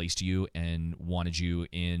God has placed you and wanted you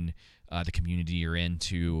in the community you're in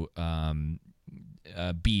to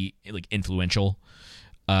be like influential?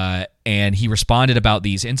 And he responded about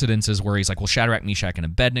these incidences where he's like, well, Shadrach, Meshach, and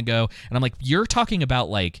Abednego, and I'm like, you're talking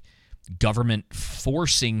about like government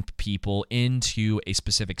forcing people into a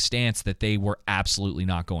specific stance that they were absolutely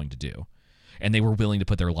not going to do, and they were willing to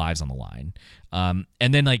put their lives on the line. And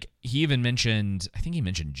then like he even mentioned, I think he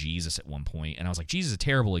mentioned Jesus at one point, and I was like, Jesus is a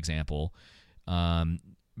terrible example,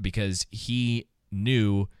 because he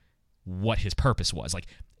knew what his purpose was. Like,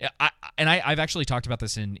 I've actually talked about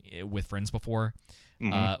this with friends before,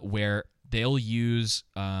 where they'll use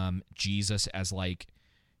Jesus as like.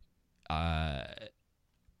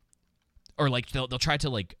 Or like they'll try to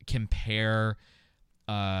like compare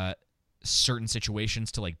certain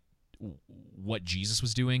situations to like what Jesus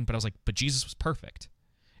was doing, but I was like, but Jesus was perfect.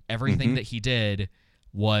 Everything that he did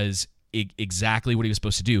was exactly what he was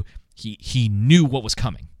supposed to do. He knew what was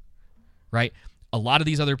coming, right? A lot of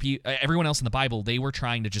these other people, everyone else in the Bible, they were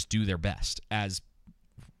trying to just do their best as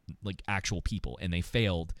like actual people, and they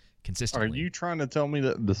failed consistently. Are you trying to tell me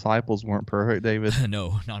that disciples weren't perfect, David?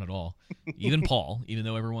 No, not at all. Even Paul, even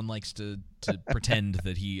though everyone likes to pretend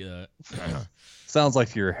that he sounds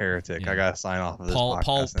like you're a heretic. Yeah. I gotta sign off of this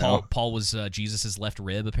podcast now. Paul was Jesus's left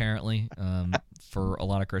rib, apparently, for a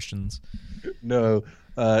lot of Christians. No,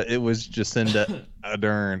 it was Jacinda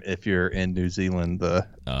Ardern. If you're in New Zealand, the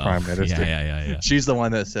Prime Minister. Yeah. She's the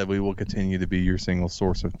one that said we will continue to be your single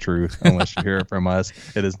source of truth unless you hear it from us.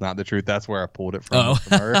 It is not the truth. That's where I pulled it from.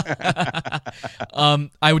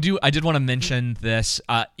 I did want to mention this.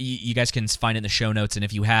 You guys can find it in the show notes, and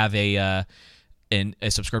if you have a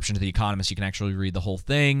subscription to The Economist, you can actually read the whole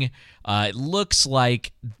thing. It looks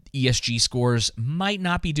like ESG scores might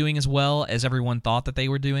not be doing as well as everyone thought that they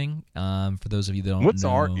were doing. For those of you that don't know. What's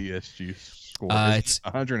our ESG score? It's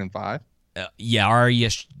 105? Yeah, our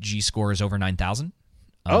ESG score is over 9,000.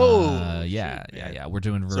 Yeah. We're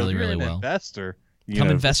doing really, really well. Investor, come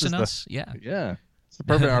invest in us. Yeah. It's the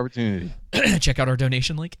perfect opportunity. Check out our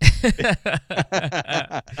donation link.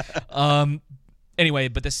 Anyway,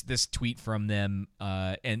 but this tweet from them,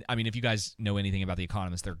 and I mean, if you guys know anything about The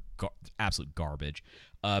Economist, they're absolute garbage.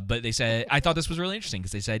 But they said, I thought this was really interesting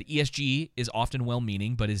because they said ESG is often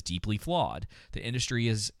well-meaning but is deeply flawed. The industry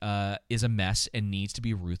is a mess and needs to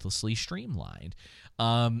be ruthlessly streamlined.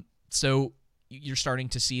 So you're starting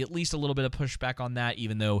to see at least a little bit of pushback on that,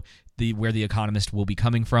 even though where The Economist will be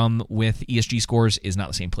coming from with ESG scores is not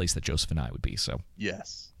the same place that Joseph and I would be. So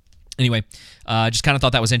yes. Anyway, just kind of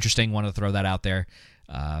thought that was interesting. Wanted to throw that out there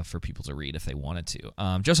for people to read if they wanted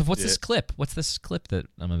to. Joseph, what's this clip? What's this clip that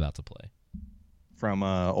I'm about to play? From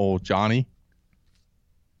old Johnny.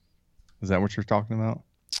 Is that what you're talking about?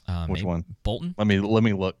 Which maybe. One? Bolton? Let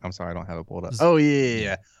me look. I'm sorry, I don't have it pulled up. Oh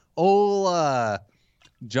yeah. old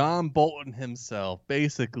John Bolton himself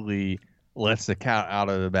basically lets the cat out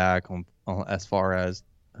of the bag on as far as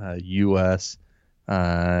U.S.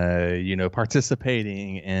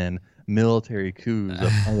 Participating in military coups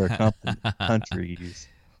of other countries.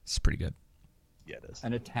 It's pretty good. Yeah, it is.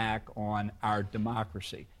 An attack on our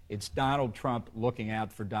democracy. It's Donald Trump looking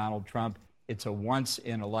out for Donald Trump. It's a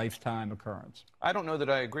once-in-a-lifetime occurrence. I don't know that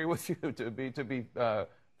I agree with you. To be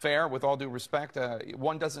fair, with all due respect,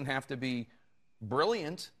 one doesn't have to be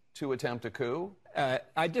brilliant to attempt a coup.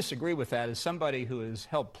 I disagree with that. As somebody who has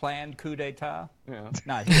helped plan coup d'etat, Yeah.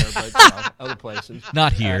 not here, but other places.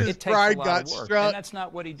 Not here. It takes pride a lot got of work, struck. and that's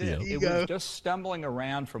not what he did. Yeah. It was just stumbling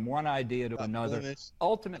around from one idea to another. finished.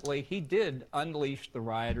 Ultimately, he did unleash the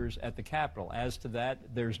rioters at the Capitol. As to that,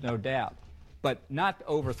 there's no doubt. But not to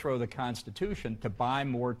overthrow the Constitution, to buy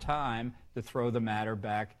more time to throw the matter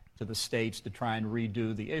back to the states to try and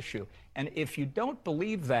redo the issue. And if you don't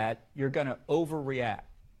believe that, you're going to overreact.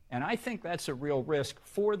 And I think that's a real risk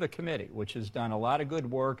for the committee, which has done a lot of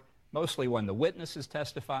good work, mostly when the witnesses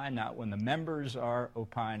testify, not when the members are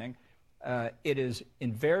opining. It is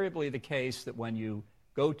invariably the case that when you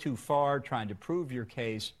go too far trying to prove your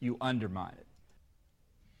case, you undermine it.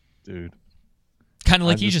 Dude. Kind of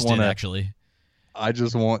like I you just just did, wanna- actually. I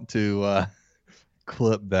just want to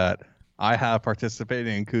clip that. I have participated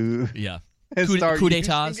in coup. Yeah. and Coup start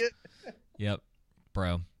d'etats. using it. Yep.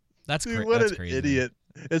 Bro. That's, Dude, what that's an crazy. idiot.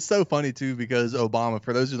 It's so funny, too, because Obama,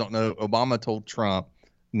 for those who don't know, Obama told Trump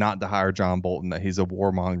not to hire John Bolton, that he's a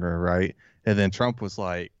warmonger, right? And then Trump was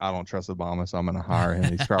like, I don't trust Obama, so I'm going to hire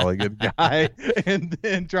him. He's probably a good guy. And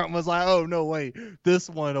then Trump was like, oh, no, wait. This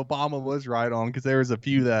one Obama was right on, because there was a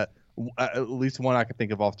few that, at least one I can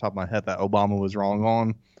think of off the top of my head, that Obama was wrong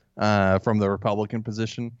on from the Republican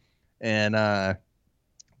position. And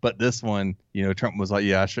but this one, Trump was like,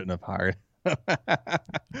 yeah, I shouldn't have hired.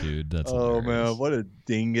 Dude, that's oh, hilarious. man, what a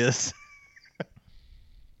dingus.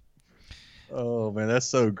 Oh, man, that's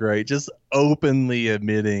so great. Just openly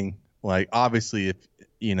admitting, like, obviously,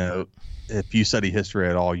 if you study history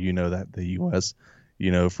at all, you know that the U.S.,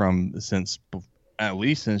 at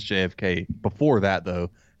least since JFK, before that, though,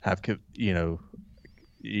 have,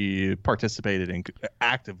 participated in,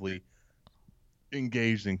 actively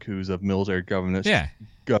engaged in coups of military governments.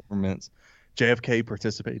 JFK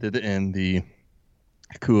participated in the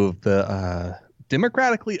coup of the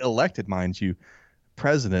democratically elected, mind you,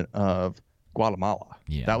 president of Guatemala.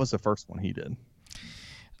 Yeah. That was the first one he did.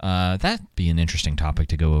 That'd be an interesting topic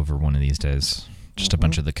to go over one of these days. Just a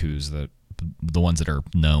bunch of the coups, the ones that are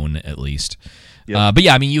known at least. Yep. But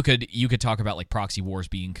yeah, I mean, you could talk about like proxy wars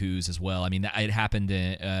being coups as well. I mean, it happened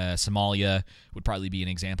in Somalia would probably be an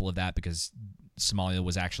example of that, because Somalia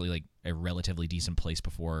was actually like a relatively decent place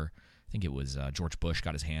before, I think it was George Bush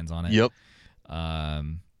got his hands on it. Yep.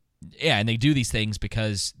 Yeah, and they do these things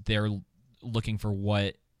because they're looking for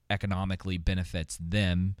what economically benefits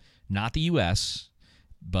them, not the U.S.,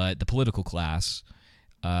 but the political class,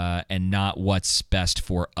 and not what's best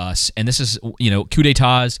for us. And this is, coup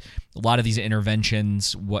d'etats, a lot of these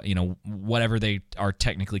interventions, whatever they are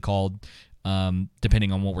technically called,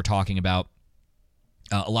 depending on what we're talking about,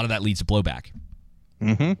 a lot of that leads to blowback.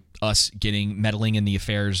 Mm-hmm. Us meddling in the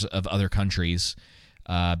affairs of other countries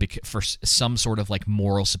for some sort of like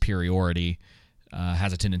moral superiority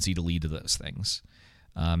has a tendency to lead to those things.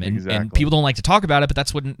 Exactly. And people don't like to talk about it,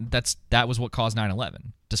 but that was what caused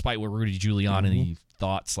 9/11, despite what Rudy Giuliani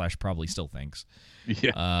thought / probably still thinks.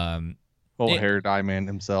 Yeah. Hair dye man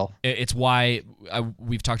himself. It's why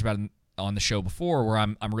we've talked about it on the show before, where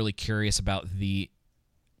I'm really curious about the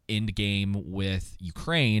end game with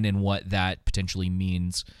Ukraine and what that potentially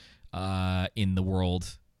means in the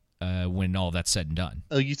world when all that's said and done.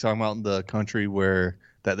 Oh, you talking about the country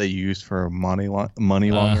that they used for money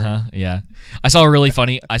laundering? Yeah, I saw a really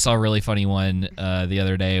funny one the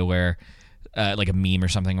other day where like a meme or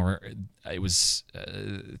something where it was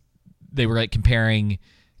they were like comparing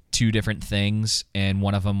two different things, and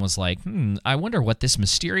one of them was like, I wonder what this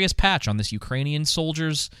mysterious patch on this Ukrainian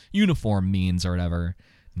soldier's uniform means or whatever,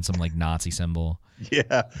 and some like Nazi symbol.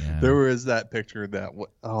 Yeah. There was that picture that,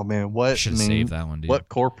 oh man, what should have saved that one, dude. What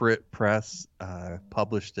corporate press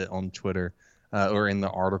published it on Twitter or in the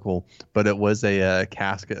article, but it was a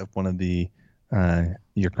casket of one of the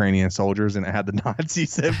Ukrainian soldiers, and it had the Nazi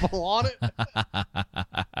symbol on it.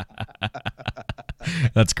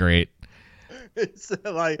 That's great. It's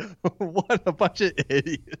like, what a bunch of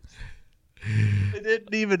idiots. They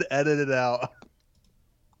didn't even edit it out.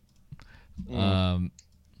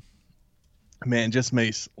 Man, it just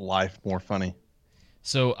makes life more funny.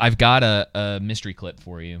 So I've got a mystery clip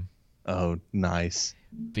for you. Oh, nice.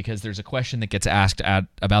 because there's a question that gets asked at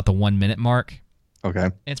about the 1 minute mark. Okay.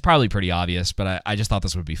 It's probably pretty obvious, but I just thought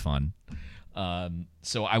this would be fun.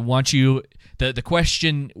 So I want you, the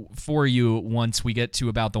question for you once we get to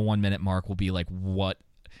about the 1 minute mark will be like, what,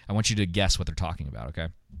 I want you to guess what they're talking about, okay?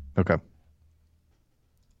 Okay.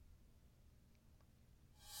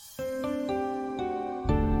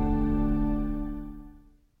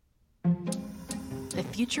 The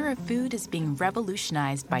future of food is being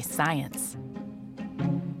revolutionized by science.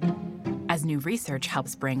 As new research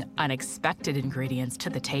helps bring unexpected ingredients to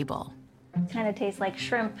the table. It kind of tastes like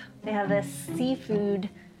shrimp. They have this seafood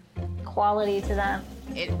quality to them.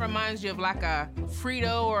 It reminds you of like a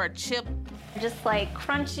Frito or a chip. Just like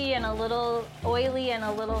crunchy and a little oily and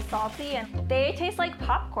a little salty, and they taste like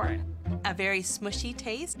popcorn. A very smushy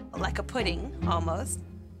taste, like a pudding almost.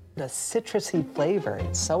 The citrusy flavor,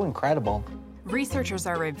 it's so incredible. Researchers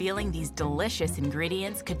are revealing these delicious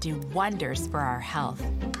ingredients could do wonders for our health.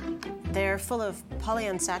 They're full of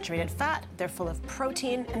polyunsaturated fat, they're full of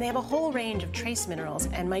protein, and they have a whole range of trace minerals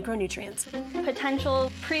and micronutrients.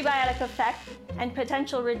 Potential prebiotic effect and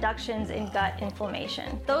potential reductions in gut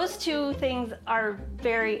inflammation. Those two things are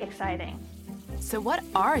very exciting. So what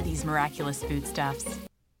are these miraculous foodstuffs?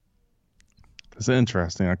 It's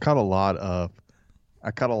interesting. I caught a lot of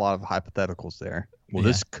hypotheticals there. Well,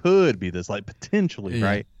 this could be this, like potentially,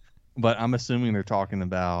 right? But I'm assuming they're talking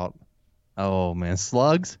about,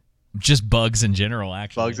 slugs? Just bugs in general,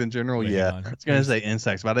 actually. Bugs in general, yeah. I was going to say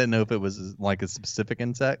insects, but I didn't know if it was like a specific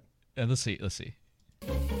insect. Let's see.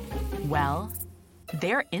 Well,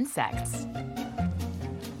 they're insects.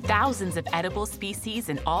 Thousands of edible species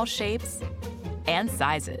in all shapes and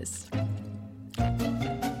sizes.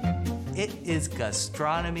 It is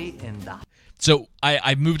gastronomy in the... So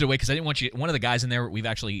I moved away because I didn't want you... One of the guys in there we've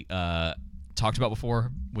actually talked about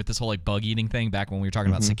before with this whole like bug eating thing back when we were talking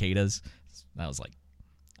about cicadas. That was like...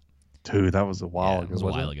 Dude, that was a while ago. It was a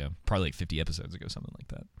while ago. Probably like 50 episodes ago, something like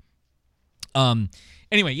that.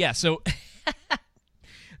 Anyway, yeah, so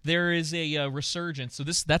there is a resurgence. So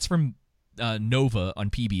that's from Nova on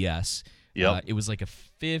PBS. Yep. It was like about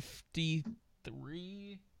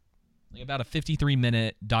a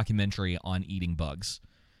 53-minute documentary on eating bugs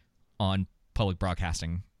on public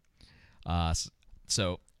broadcasting.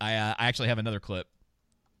 So I actually have another clip.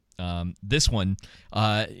 This one,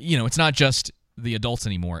 it's not just the adults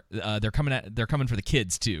anymore. They're coming for the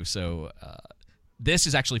kids too. So this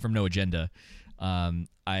is actually from No Agenda.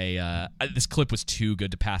 This clip was too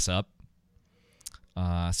good to pass up.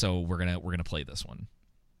 So we're gonna play this one.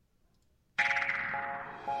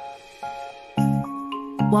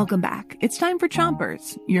 Welcome back. It's time for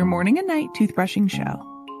Chompers, your morning and night toothbrushing show.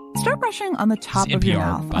 Start brushing on the top of your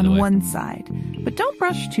mouth on one side, but don't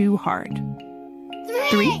brush too hard.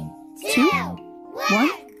 3, 2, 1,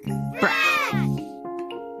 brush.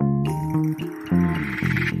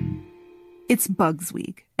 It's Bugs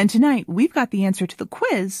Week, and tonight we've got the answer to the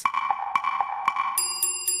quiz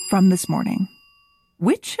from this morning.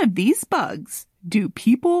 Which of these bugs do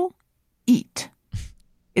people eat?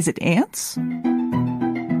 Is it ants?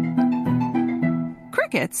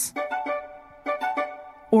 Crickets?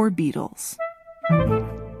 Or beetles?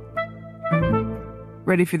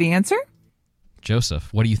 Ready for the answer?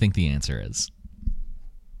 Joseph, what do you think the answer is?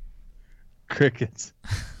 Crickets.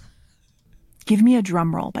 Give me a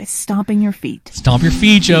drum roll by stomping your feet. Stomp your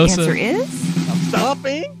feet, Joseph. The answer is... I'm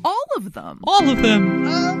stomping? All of them. All of them.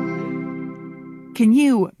 Can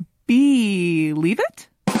you believe it?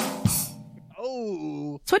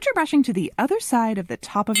 Oh. Switch your brushing to the other side of the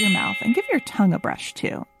top of your mouth and give your tongue a brush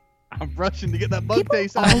too. I'm brushing to get that bug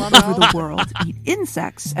taste out People of my all over mouth. the world eat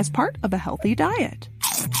insects as part of a healthy diet.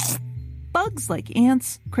 Bugs like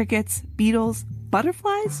ants, crickets, beetles,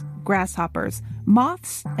 butterflies, grasshoppers,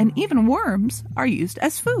 moths, and even worms are used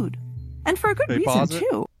as food. And for a good reason,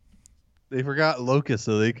 too. They forgot locusts,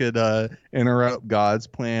 so they could interrupt God's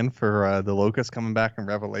plan for the locusts coming back in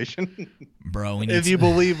Revelation. Bro, we need if you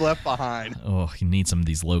believe Left Behind. Oh, you need some of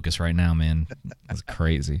these locusts right now, man. That's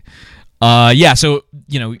crazy. Yeah, so,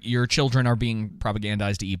 your children are being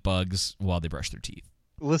propagandized to eat bugs while they brush their teeth.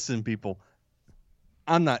 Listen, people.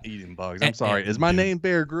 I'm not eating bugs. I'm sorry. Is my name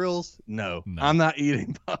Bear Grylls? No, I'm not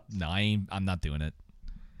eating bugs. No, I'm not doing it.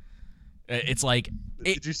 It's like...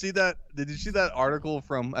 Did you see that? Did you see that article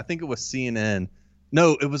from, I think it was CNN?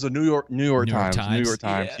 No, it was a New York Times. New York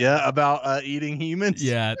Times. Yeah, about eating humans.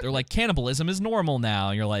 Yeah, they're like, cannibalism is normal now.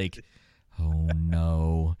 And you're like, oh,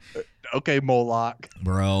 no. Okay, Moloch.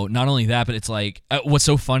 Bro, not only that, but it's like, what's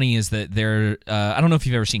so funny is that they're, I don't know if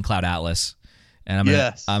you've ever seen Cloud Atlas. And I'm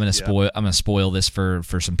gonna spoil this for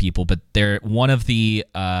some people, but they're one of the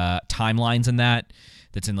timelines in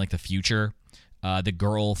that's in like the future. The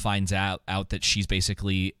girl finds out that she's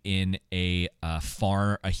basically in a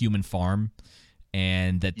human farm,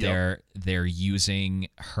 and that they're using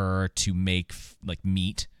her to make like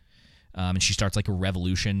meat. And she starts like a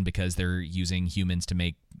revolution because they're using humans to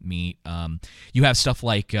make meat. You have stuff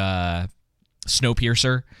like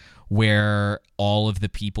Snowpiercer, where all of the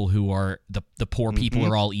people who are the poor people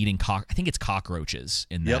are all eating I think it's cockroaches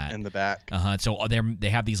in that. Yep, in the back. So they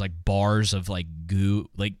have these like bars of like goo,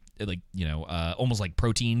 like almost like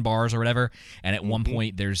protein bars or whatever. And at one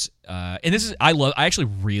point there's and this is I actually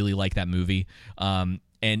really like that movie.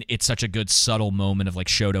 And it's such a good subtle moment of like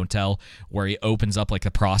show don't tell, where he opens up like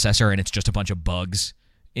the processor and it's just a bunch of bugs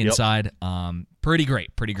inside. Pretty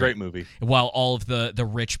great. Great movie. While all of the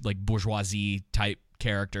rich like bourgeoisie type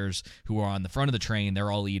characters who are on the front of the train,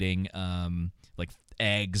 they're all eating like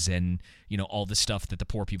eggs and all the stuff that the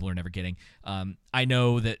poor people are never getting. I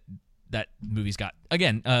know that movie's got,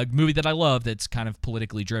 again, a movie that I love that's kind of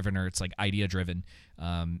politically driven, or it's like idea driven,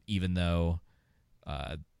 even though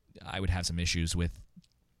I would have some issues with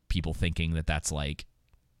people thinking that that's like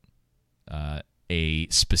a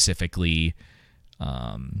specifically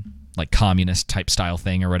like communist type style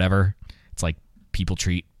thing or whatever. It's like people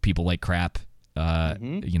treat people like crap.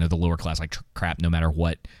 The lower class like crap, no matter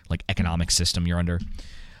what like economic system you're under.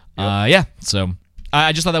 So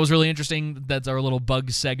I just thought that was really interesting. That's our little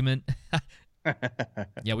bug segment.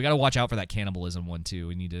 Yeah, we got to watch out for that cannibalism one too.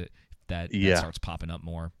 We need to that starts popping up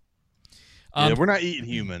more. We're not eating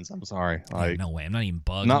humans. I'm sorry. Like, no way. I'm not eating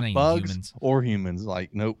bugs. Not I'm not bugs eating humans. or humans. Like,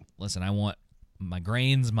 nope. Listen, I want my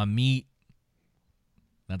grains, my meat.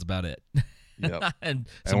 That's about it. Yep. and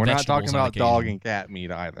we're not talking about dog and cat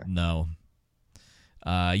meat either. No.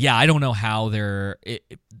 I don't know how they're.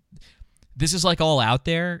 This is like all out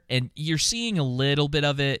there, and you're seeing a little bit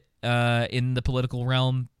of it in the political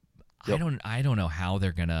realm. Yep. I don't know how they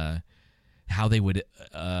would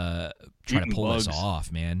try to pull this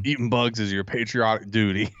off, man. Eating bugs is your patriotic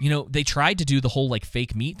duty. They tried to do the whole like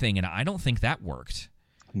fake meat thing, and I don't think that worked.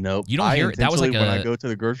 Nope. You don't hear it. That was like when I go to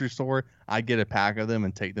the grocery store, I get a pack of them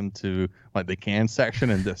and take them to like the can section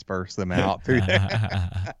and disperse them out through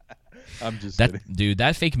there. I'm just kidding. Dude,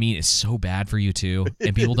 that fake meat is so bad for you too,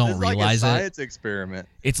 and people don't realize like a it. Science experiment.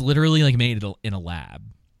 It's literally like made in a lab,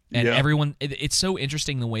 and everyone. It's so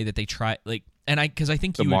interesting the way that they try. Like, and because I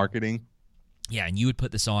think the marketing. Yeah, and you would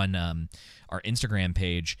put this on our Instagram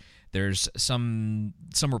page. There's some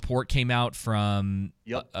report came out from.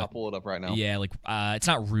 Yep, I'll pull it up right now. Yeah, like it's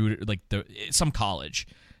not rooted like some college.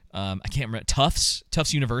 I can't remember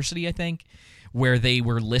Tufts University, I think, where they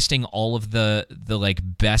were listing all of the like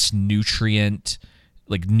best nutrients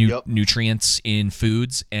in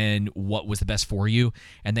foods and what was the best for you,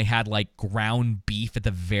 and they had like ground beef at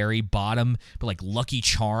the very bottom, but like Lucky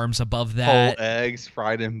Charms above that, whole eggs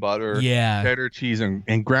fried in butter, cheddar cheese,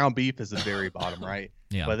 and ground beef is the very bottom, right?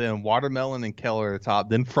 Yeah. But then watermelon and Keller at the top,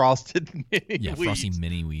 then frosted frosty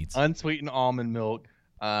mini wheats, unsweetened almond milk,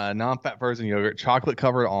 non-fat frozen yogurt, chocolate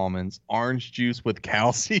covered almonds, orange juice with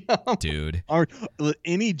calcium. Dude,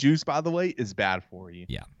 any juice, by the way, is bad for you.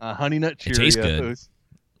 Yeah. Honey Nut Cheerios. It tastes good.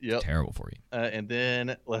 Yep. Terrible for you. And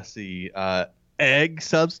then let's see, egg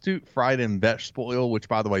substitute fried in vegetable oil, which,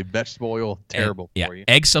 by the way, vegetable oil terrible for you.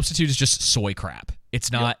 Egg substitute is just soy crap. It's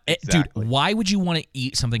not, exactly. Dude. Why would you want to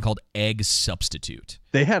eat something called egg substitute?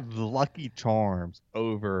 They have Lucky Charms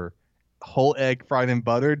over whole egg fried in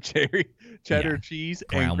butter, cheddar cheese,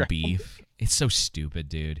 ground and beef. It's so stupid,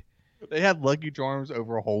 dude. They had Lucky Charms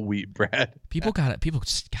over whole wheat bread. People gotta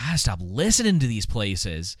stop listening to these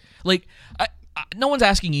places. Like, no one's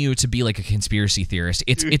asking you to be like a conspiracy theorist.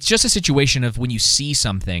 It's just a situation of when you see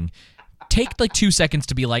something, take like 2 seconds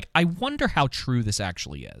to be like, I wonder how true this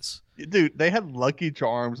actually is. Dude, they had Lucky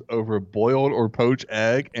Charms over boiled or poached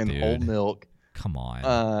egg and whole milk. Come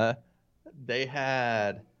on. They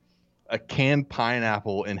had a canned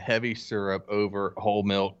pineapple and heavy syrup over whole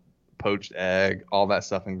milk, poached egg, all that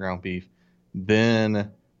stuff, and ground beef. Then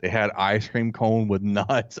they had ice cream cone with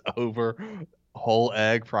nuts over whole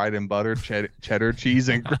egg fried in butter, cheddar cheese,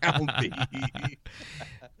 and ground beef.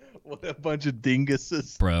 What a bunch of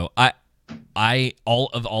dinguses. Bro, all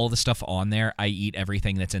of the stuff on there, I eat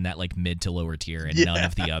everything that's in that like mid to lower tier and none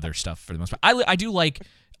of the other stuff for the most part. I do like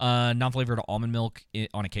non-flavored almond milk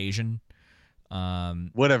on occasion.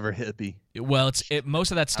 Whatever, hippie. Well,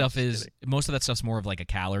 most of that stuff's more of like a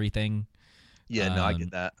calorie thing. Yeah, no, I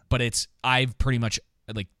get that. But I've pretty much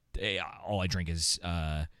like all I drink is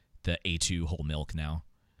the A2 whole milk now.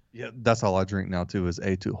 Yeah, that's all I drink now too is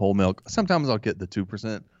A2 whole milk. Sometimes I'll get the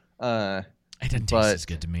 2%. It doesn't taste as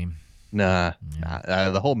good to me. Nah,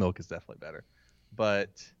 the whole milk is definitely better. But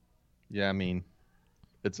yeah, I mean,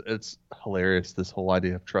 It's hilarious, this whole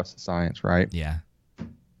idea of trust the science, right? Yeah.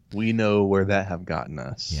 We know where that have gotten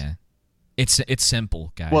us. Yeah. It's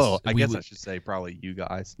simple, guys. Well, I guess I should say probably you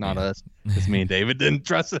guys, not us, because me and David didn't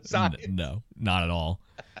trust the science. No, not at all.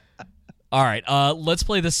 All right, let's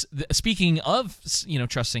play this. Speaking of,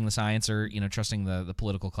 trusting the science or, trusting the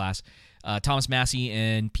political class, Thomas Massie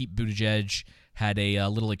and Pete Buttigieg had a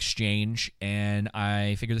little exchange, and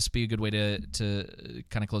I figured this would be a good way to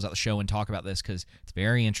kind of close out the show and talk about this because it's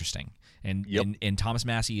very interesting. And, and Thomas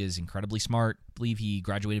Massie is incredibly smart. I believe he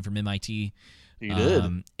graduated from MIT. He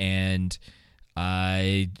did. And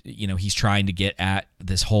he's trying to get at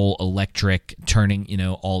this whole electric, turning,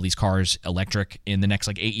 all these cars electric in the next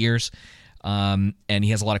 8 years. And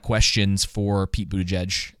he has a lot of questions for Pete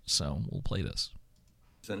Buttigieg. So we'll play this.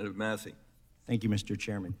 Senator Massie. Thank you, Mr.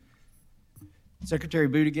 Chairman. Secretary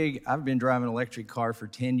Buttigieg, I've been driving an electric car for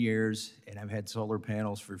 10 years, and I've had solar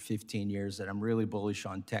panels for 15 years, and I'm really bullish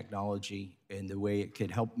on technology and the way it could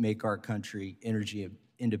help make our country energy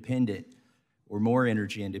independent or more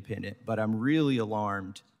energy independent. But I'm really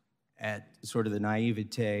alarmed at sort of the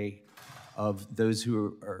naivete of those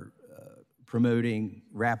who are promoting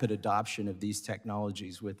rapid adoption of these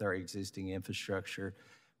technologies with our existing infrastructure.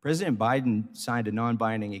 President Biden signed a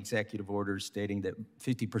non-binding executive order stating that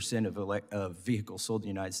 50% of vehicles sold in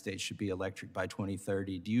the United States should be electric by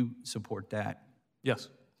 2030. Do you support that? Yes.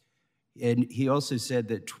 And he also said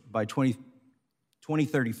that by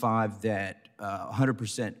 2035 that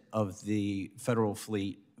 100% of the federal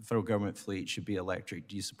government fleet should be electric.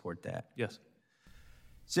 Do you support that? Yes.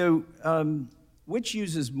 So which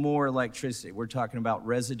uses more electricity? We're talking about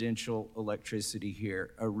residential electricity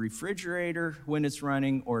here. A refrigerator when it's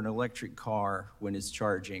running or an electric car when it's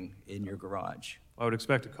charging in your garage? I would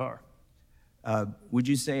expect a car. Would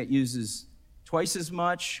you say it uses twice as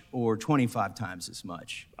much or 25 times as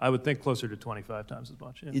much? I would think closer to 25 times as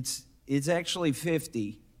much. Yeah. It's actually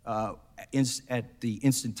 50 at the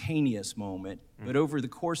instantaneous moment, but over the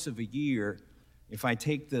course of a year, if I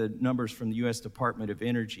take the numbers from the U.S. Department of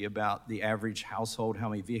Energy about the average household, how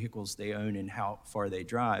many vehicles they own and how far they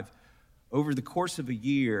drive, over the course of a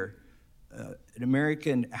year, an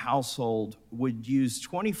American household would use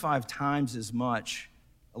 25 times as much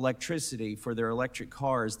electricity for their electric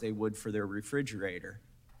car as they would for their refrigerator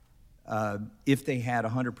if they had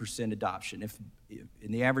 100% adoption.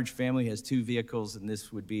 And the average family has 2 vehicles, and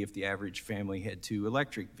this would be if the average family had 2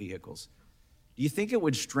 electric vehicles. Do you think it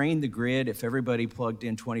would strain the grid if everybody plugged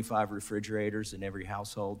in 25 refrigerators in every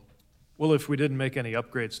household? Well, if we didn't make any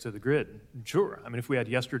upgrades to the grid, sure. I mean, if we had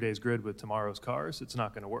yesterday's grid with tomorrow's cars, it's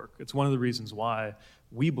not going to work. It's one of the reasons why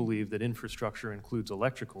we believe that infrastructure includes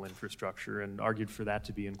electrical infrastructure and argued for that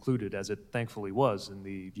to be included, as it thankfully was in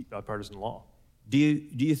the bipartisan law. Do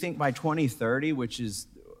you think by 2030, which is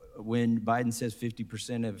when Biden says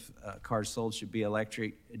 50% of cars sold should be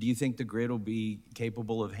electric, do you think the grid will be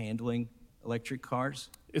capable of handling electric cars?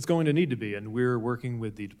 It's going to need to be, and we're working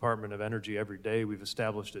with the Department of Energy every day. We've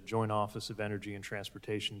established a joint office of energy and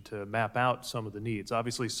transportation to map out some of the needs.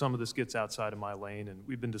 Obviously, some of this gets outside of my lane, and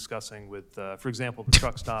we've been discussing with, for example, the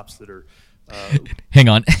truck stops that are... Hang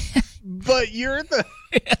on. But you're the...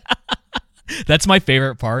 That's my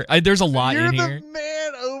favorite part. There's a lot in here. You're the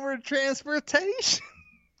man over transportation.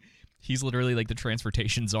 He's literally like the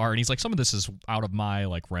transportation czar, and he's like, some of this is out of my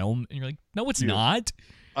realm, and you're like, no, it's not.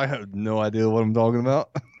 I have no idea what I'm talking about.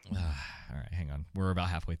 All right, hang on. We're about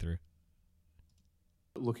halfway through.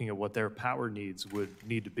 Looking at what their power needs would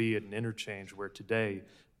need to be at an interchange where today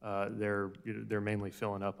they're mainly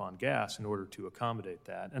filling up on gas in order to accommodate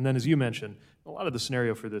that. And then, as you mentioned, a lot of the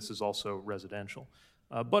scenario for this is also residential.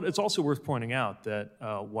 But it's also worth pointing out that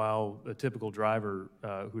while a typical driver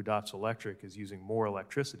who adopts electric is using more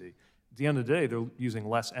electricity, at the end of the day, they're using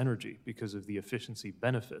less energy because of the efficiency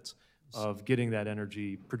benefits of getting that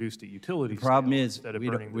energy produced at utility scale. The problem is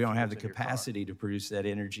we don't have the capacity to produce that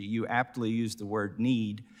energy. You aptly used the word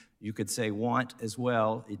need. You could say want as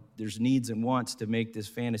well. There's needs and wants to make this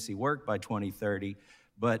fantasy work by 2030,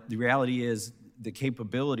 but the reality is the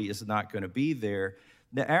capability is not going to be there.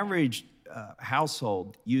 The average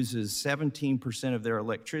household uses 17% of their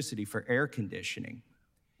electricity for air conditioning,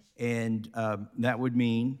 and that would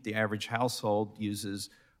mean the average household uses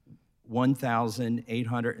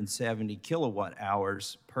 1,870 kilowatt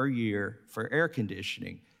hours per year for air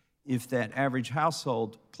conditioning. If that average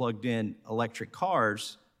household plugged in electric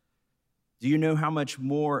cars, do you know how much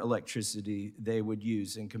more electricity they would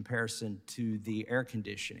use in comparison to the air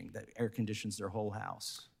conditioning that air conditions their whole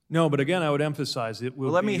house? No, but again, I would emphasize it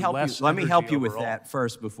will let me be help less you. Let me help you with overall. that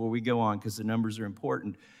first before we go on, because the numbers are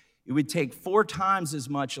important. It would take 4 times as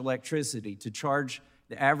much electricity to charge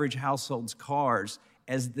the average household's cars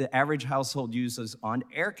as the average household uses on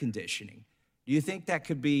air conditioning. Do you think that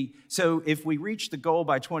could be, so if we reach the goal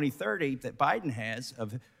by 2030 that Biden has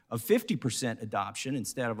of 50% adoption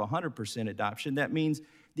instead of 100% adoption, that means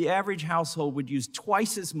the average household would use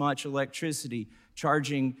twice as much electricity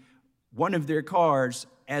charging one of their cars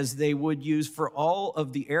as they would use for all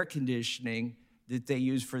of the air conditioning that they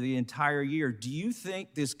use for the entire year. Do you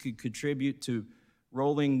think this could contribute to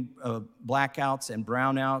rolling blackouts and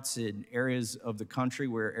brownouts in areas of the country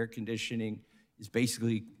where air conditioning is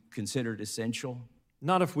basically considered essential?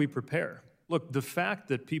 Not if we prepare. Look, the fact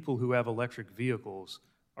that people who have electric vehicles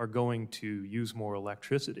are going to use more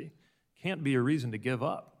electricity can't be a reason to give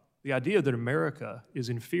up. The idea that America is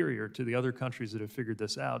inferior to the other countries that have figured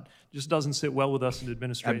this out just doesn't sit well with us in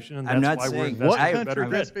administration, and that's why we're investing in better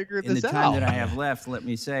grid. In the time that I have left, let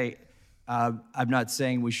me say, I'm not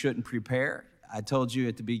saying we shouldn't prepare. I told you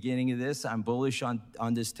at the beginning of this, I'm bullish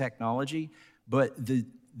on this technology, but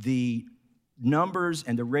the numbers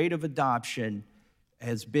and the rate of adoption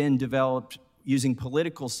has been developed using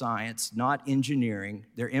political science, not engineering.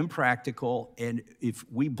 They're impractical, and if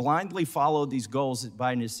we blindly follow these goals that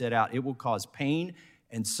Biden has set out, it will cause pain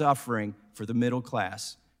and suffering for the middle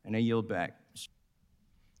class. And I yield back.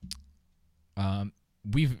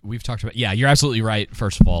 We've talked about, yeah, you're absolutely right,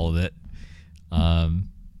 first of all, that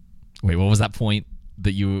wait, what was that point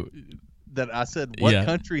that you... That I said, what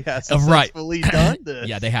country has successfully done this?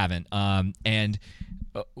 Yeah, they haven't. And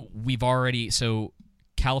we've already, so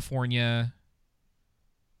California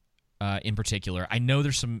in particular, I know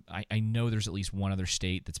there's some, I know there's at least one other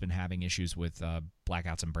state that's been having issues with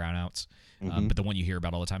blackouts and brownouts, but the one you hear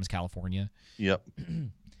about all the time is California. Yep.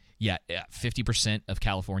 Yeah, 50% of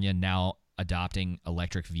California now adopting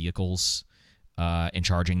electric vehicles and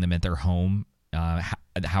charging them at their home.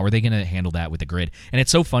 How are they going to handle that with the grid? And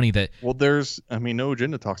it's so funny that... Well, No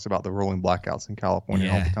Agenda talks about the rolling blackouts in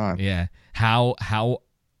California all the time. Yeah. How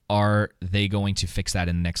are they going to fix that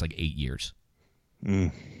in the next 8 years?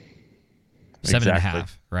 7.5,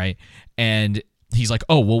 right? And he's like,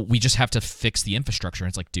 oh, well, we just have to fix the infrastructure. And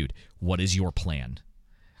it's like, dude, what is your plan?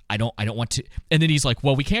 I don't want to... And then he's like,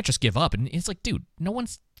 well, we can't just give up. And it's like, dude, no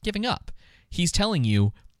one's giving up. He's telling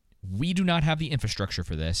you, we do not have the infrastructure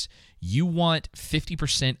for this. You want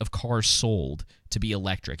 50% of cars sold to be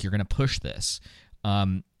electric. You're going to push this.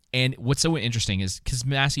 And what's so interesting is, because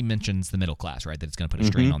Massey mentions the middle class, right, that it's going to put a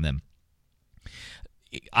strain on them.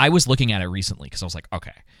 I was looking at it recently because I was like,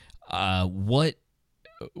 okay, what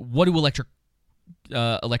do electric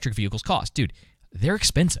vehicles cost? Dude, they're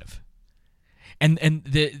expensive.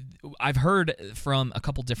 And I've heard from a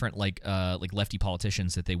couple different like lefty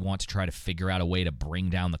politicians that they want to try to figure out a way to bring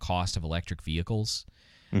down the cost of electric vehicles.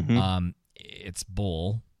 It's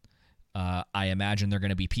bull. I imagine they're going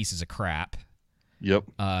to be pieces of crap. Yep.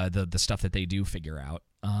 The stuff that they do figure out.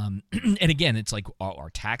 And again, it's like, are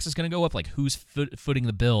taxes going to go up? Like, who's footing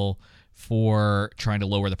the bill for trying to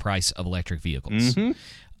lower the price of electric vehicles?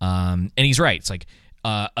 And he's right. It's like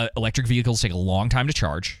electric vehicles take a long time to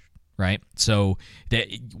charge. Right, so that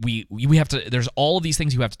we have to. There's all of these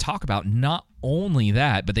things you have to talk about. Not only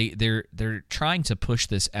that, but they're trying to push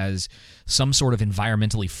this as some sort of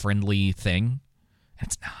environmentally friendly thing. And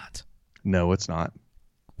it's not. No, it's not.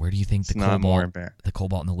 Where do you think the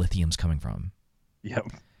cobalt and the lithium's coming from? Yep.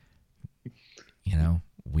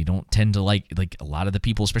 We don't tend to like a lot of the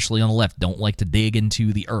people, especially on the left, don't like to dig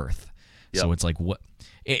into the earth. Yep. So it's like what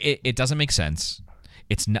it doesn't make sense.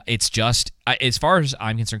 It's not. It's just, as far as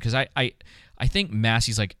I'm concerned, because I think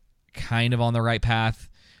Massey's kind of on the right path,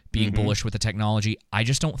 being bullish with the technology. I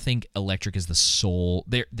just don't think electric is the sole.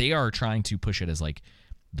 They are trying to push it as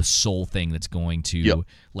the sole thing that's going to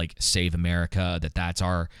save America. That's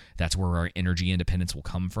where our energy independence will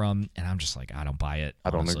come from. And I'm just I don't buy it. I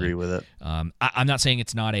don't agree with it. I'm not saying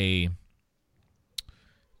it's not a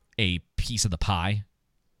piece of the pie,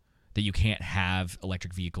 that you can't have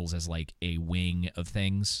electric vehicles as a wing of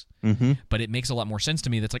things. But it makes a lot more sense to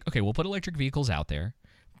me. That's okay, we'll put electric vehicles out there.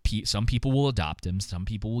 Some people will adopt them. Some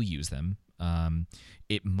people will use them.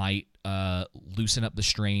 It might loosen up the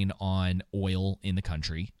strain on oil in the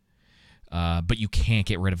country. But you can't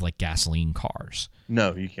get rid of gasoline cars.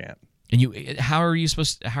 No, you can't. And how are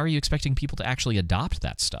you expecting people to actually adopt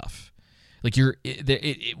that stuff?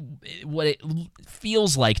 What it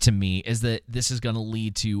feels like to me is that this is going to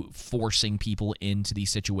lead to forcing people into these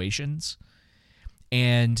situations,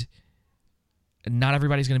 and not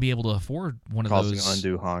everybody's going to be able to afford one of those.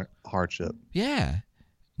 Causing undue hardship. Yeah,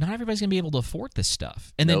 not everybody's going to be able to afford this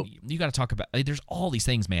stuff. And then you got to talk about there's all these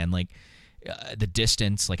things, man. The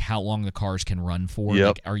distance, how long the cars can run for.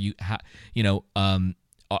 Yep.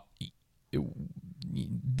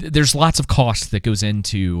 there's lots of cost that goes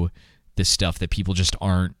into this stuff that people just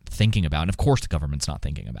aren't thinking about, and of course the government's not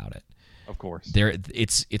thinking about it. Of course,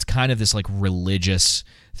 it's kind of this like religious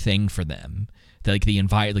thing for them. Like the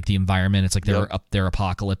environment, it's like their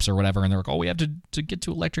apocalypse or whatever, and they're like, oh, we have to get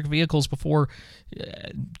to electric vehicles before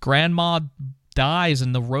grandma dies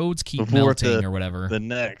and the roads keep melting or whatever. The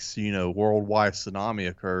next, worldwide tsunami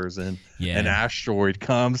occurs and an asteroid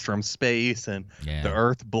comes from space and the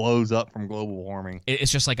Earth blows up from global warming.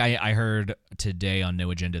 It's just like I heard today on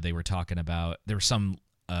No Agenda, they were talking about, there was some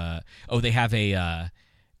they have a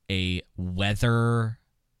weather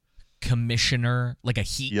commissioner, like a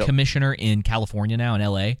heat commissioner in California now, in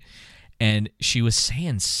LA, and she was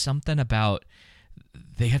saying something about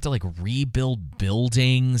they have to like rebuild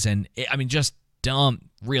buildings, and just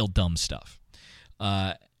real dumb stuff.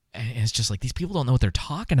 And it's just like these people don't know what they're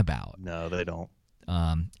talking about. No, they don't.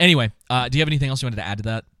 Anyway, do you have anything else you wanted to add to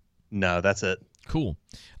that? No, that's it. Cool.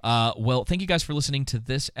 Well, thank you guys for listening to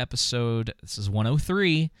this episode. This is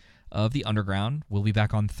 103 of The Underground. We'll be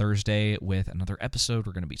back on Thursday with another episode.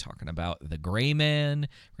 We're going to be talking about The Gray Man.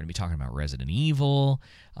 We're going to be talking about Resident Evil,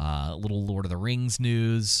 a little Lord of the Rings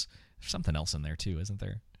news. There's something else in there too, isn't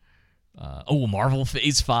there? Marvel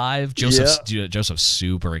Phase 5. Joseph's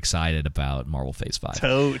super excited about Marvel Phase 5.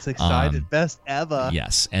 Totes excited. Best ever.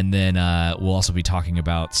 Yes. And then we'll also be talking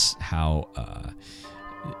about how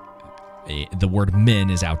the word men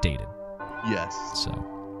is outdated. Yes. So,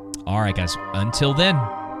 all right, guys. Until then,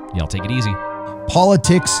 y'all take it easy.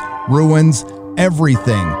 Politics ruins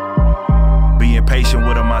everything. Being patient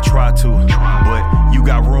with them, I try to. But you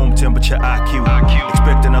got room temperature IQ.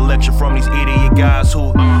 Expecting a lecture from these idiot guys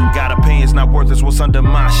who got opinions not worth is what's under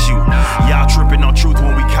my shoe. Y'all tripping on truth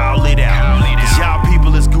when we call it out. Cause y'all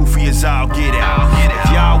people as goofy as I'll get out.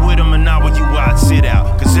 If y'all with them and not with you, I'd sit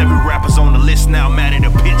out. Cause every rapper's on the list now, mad at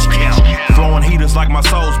a pitch count. Flowing heaters like my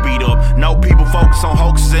soul's beat up. No people focus on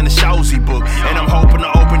hoaxes in the shows he book. And I'm hoping to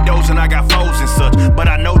open doors and I got foes and such. But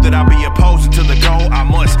I know that I'll be opposing to the goal. I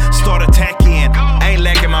must start attacking. Ain't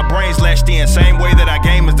lacking, my brain's lashed in. Same way that I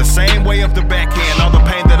game is the same way of the backhand. All the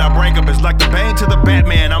pain that I bring up is like the bane to the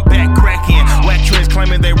Batman. I'm back cracking. Whack trends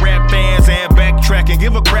claiming they rap bands and backtracking.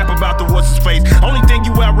 Give a crap about the what's his face. Only thing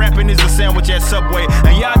you out rapping is a sandwich at Subway.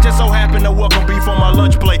 And y'all just so happen to welcome beef on my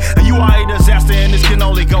lunch plate. And you are a disaster and this can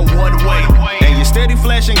only go one way. And you steady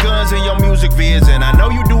flashing guns in your music vids. And I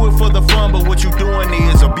know you do it for the fun, but what you doing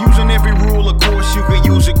is abusing every rule. Of course you can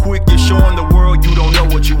use it quick. You're showing the world you don't know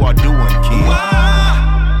what you are doing, kid.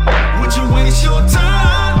 Why would you waste your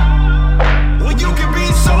time when you can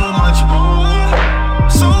be so much more,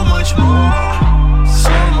 so much more,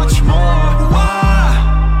 so much more? Why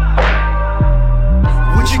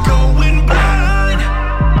would you go in blind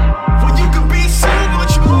when you can be so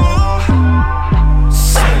much more,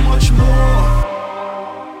 so much more?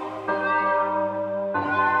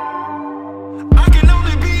 I can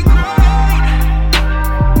only be great.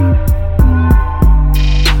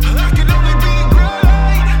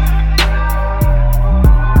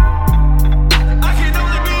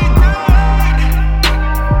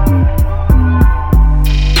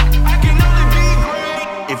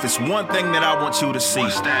 It's one thing that I want you to see.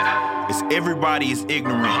 It's everybody is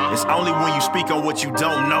ignorant. It's only when you speak on what you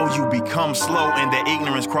don't know, you become slow, and that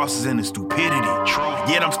ignorance crosses into stupidity.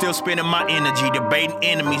 Yet I'm still spending my energy debating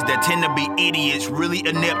enemies that tend to be idiots, really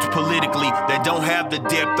inept politically, that don't have the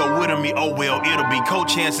depth or wit of me. Oh well, it'll be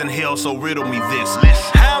co-chance in hell, so riddle me this.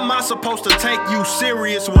 How am I supposed to take you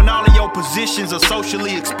serious when all of your positions are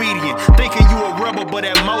socially expedient? Thinking you a rebel, but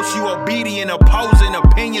at most you obedient. Opposing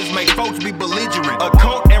opinions make folks be belligerent.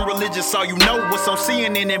 Occult and religious, so you know what's on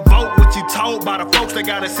CNN and vote what you told by the folks that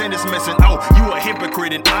got a sentence missing. Oh, you a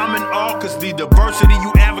hypocrite and I'm in awe, cause the diversity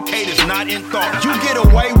you advocate is not in thought. You get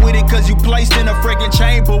away with it cause you placed in a freaking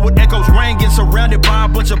chamber with echoes ringing, surrounded by a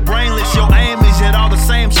bunch of brainless. Your aim is yet all the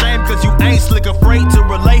same shame cause you ain't slick, afraid to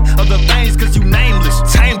relate other things cause you nameless.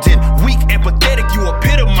 Tamed and weak and pathetic, you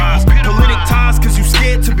epitomize. Political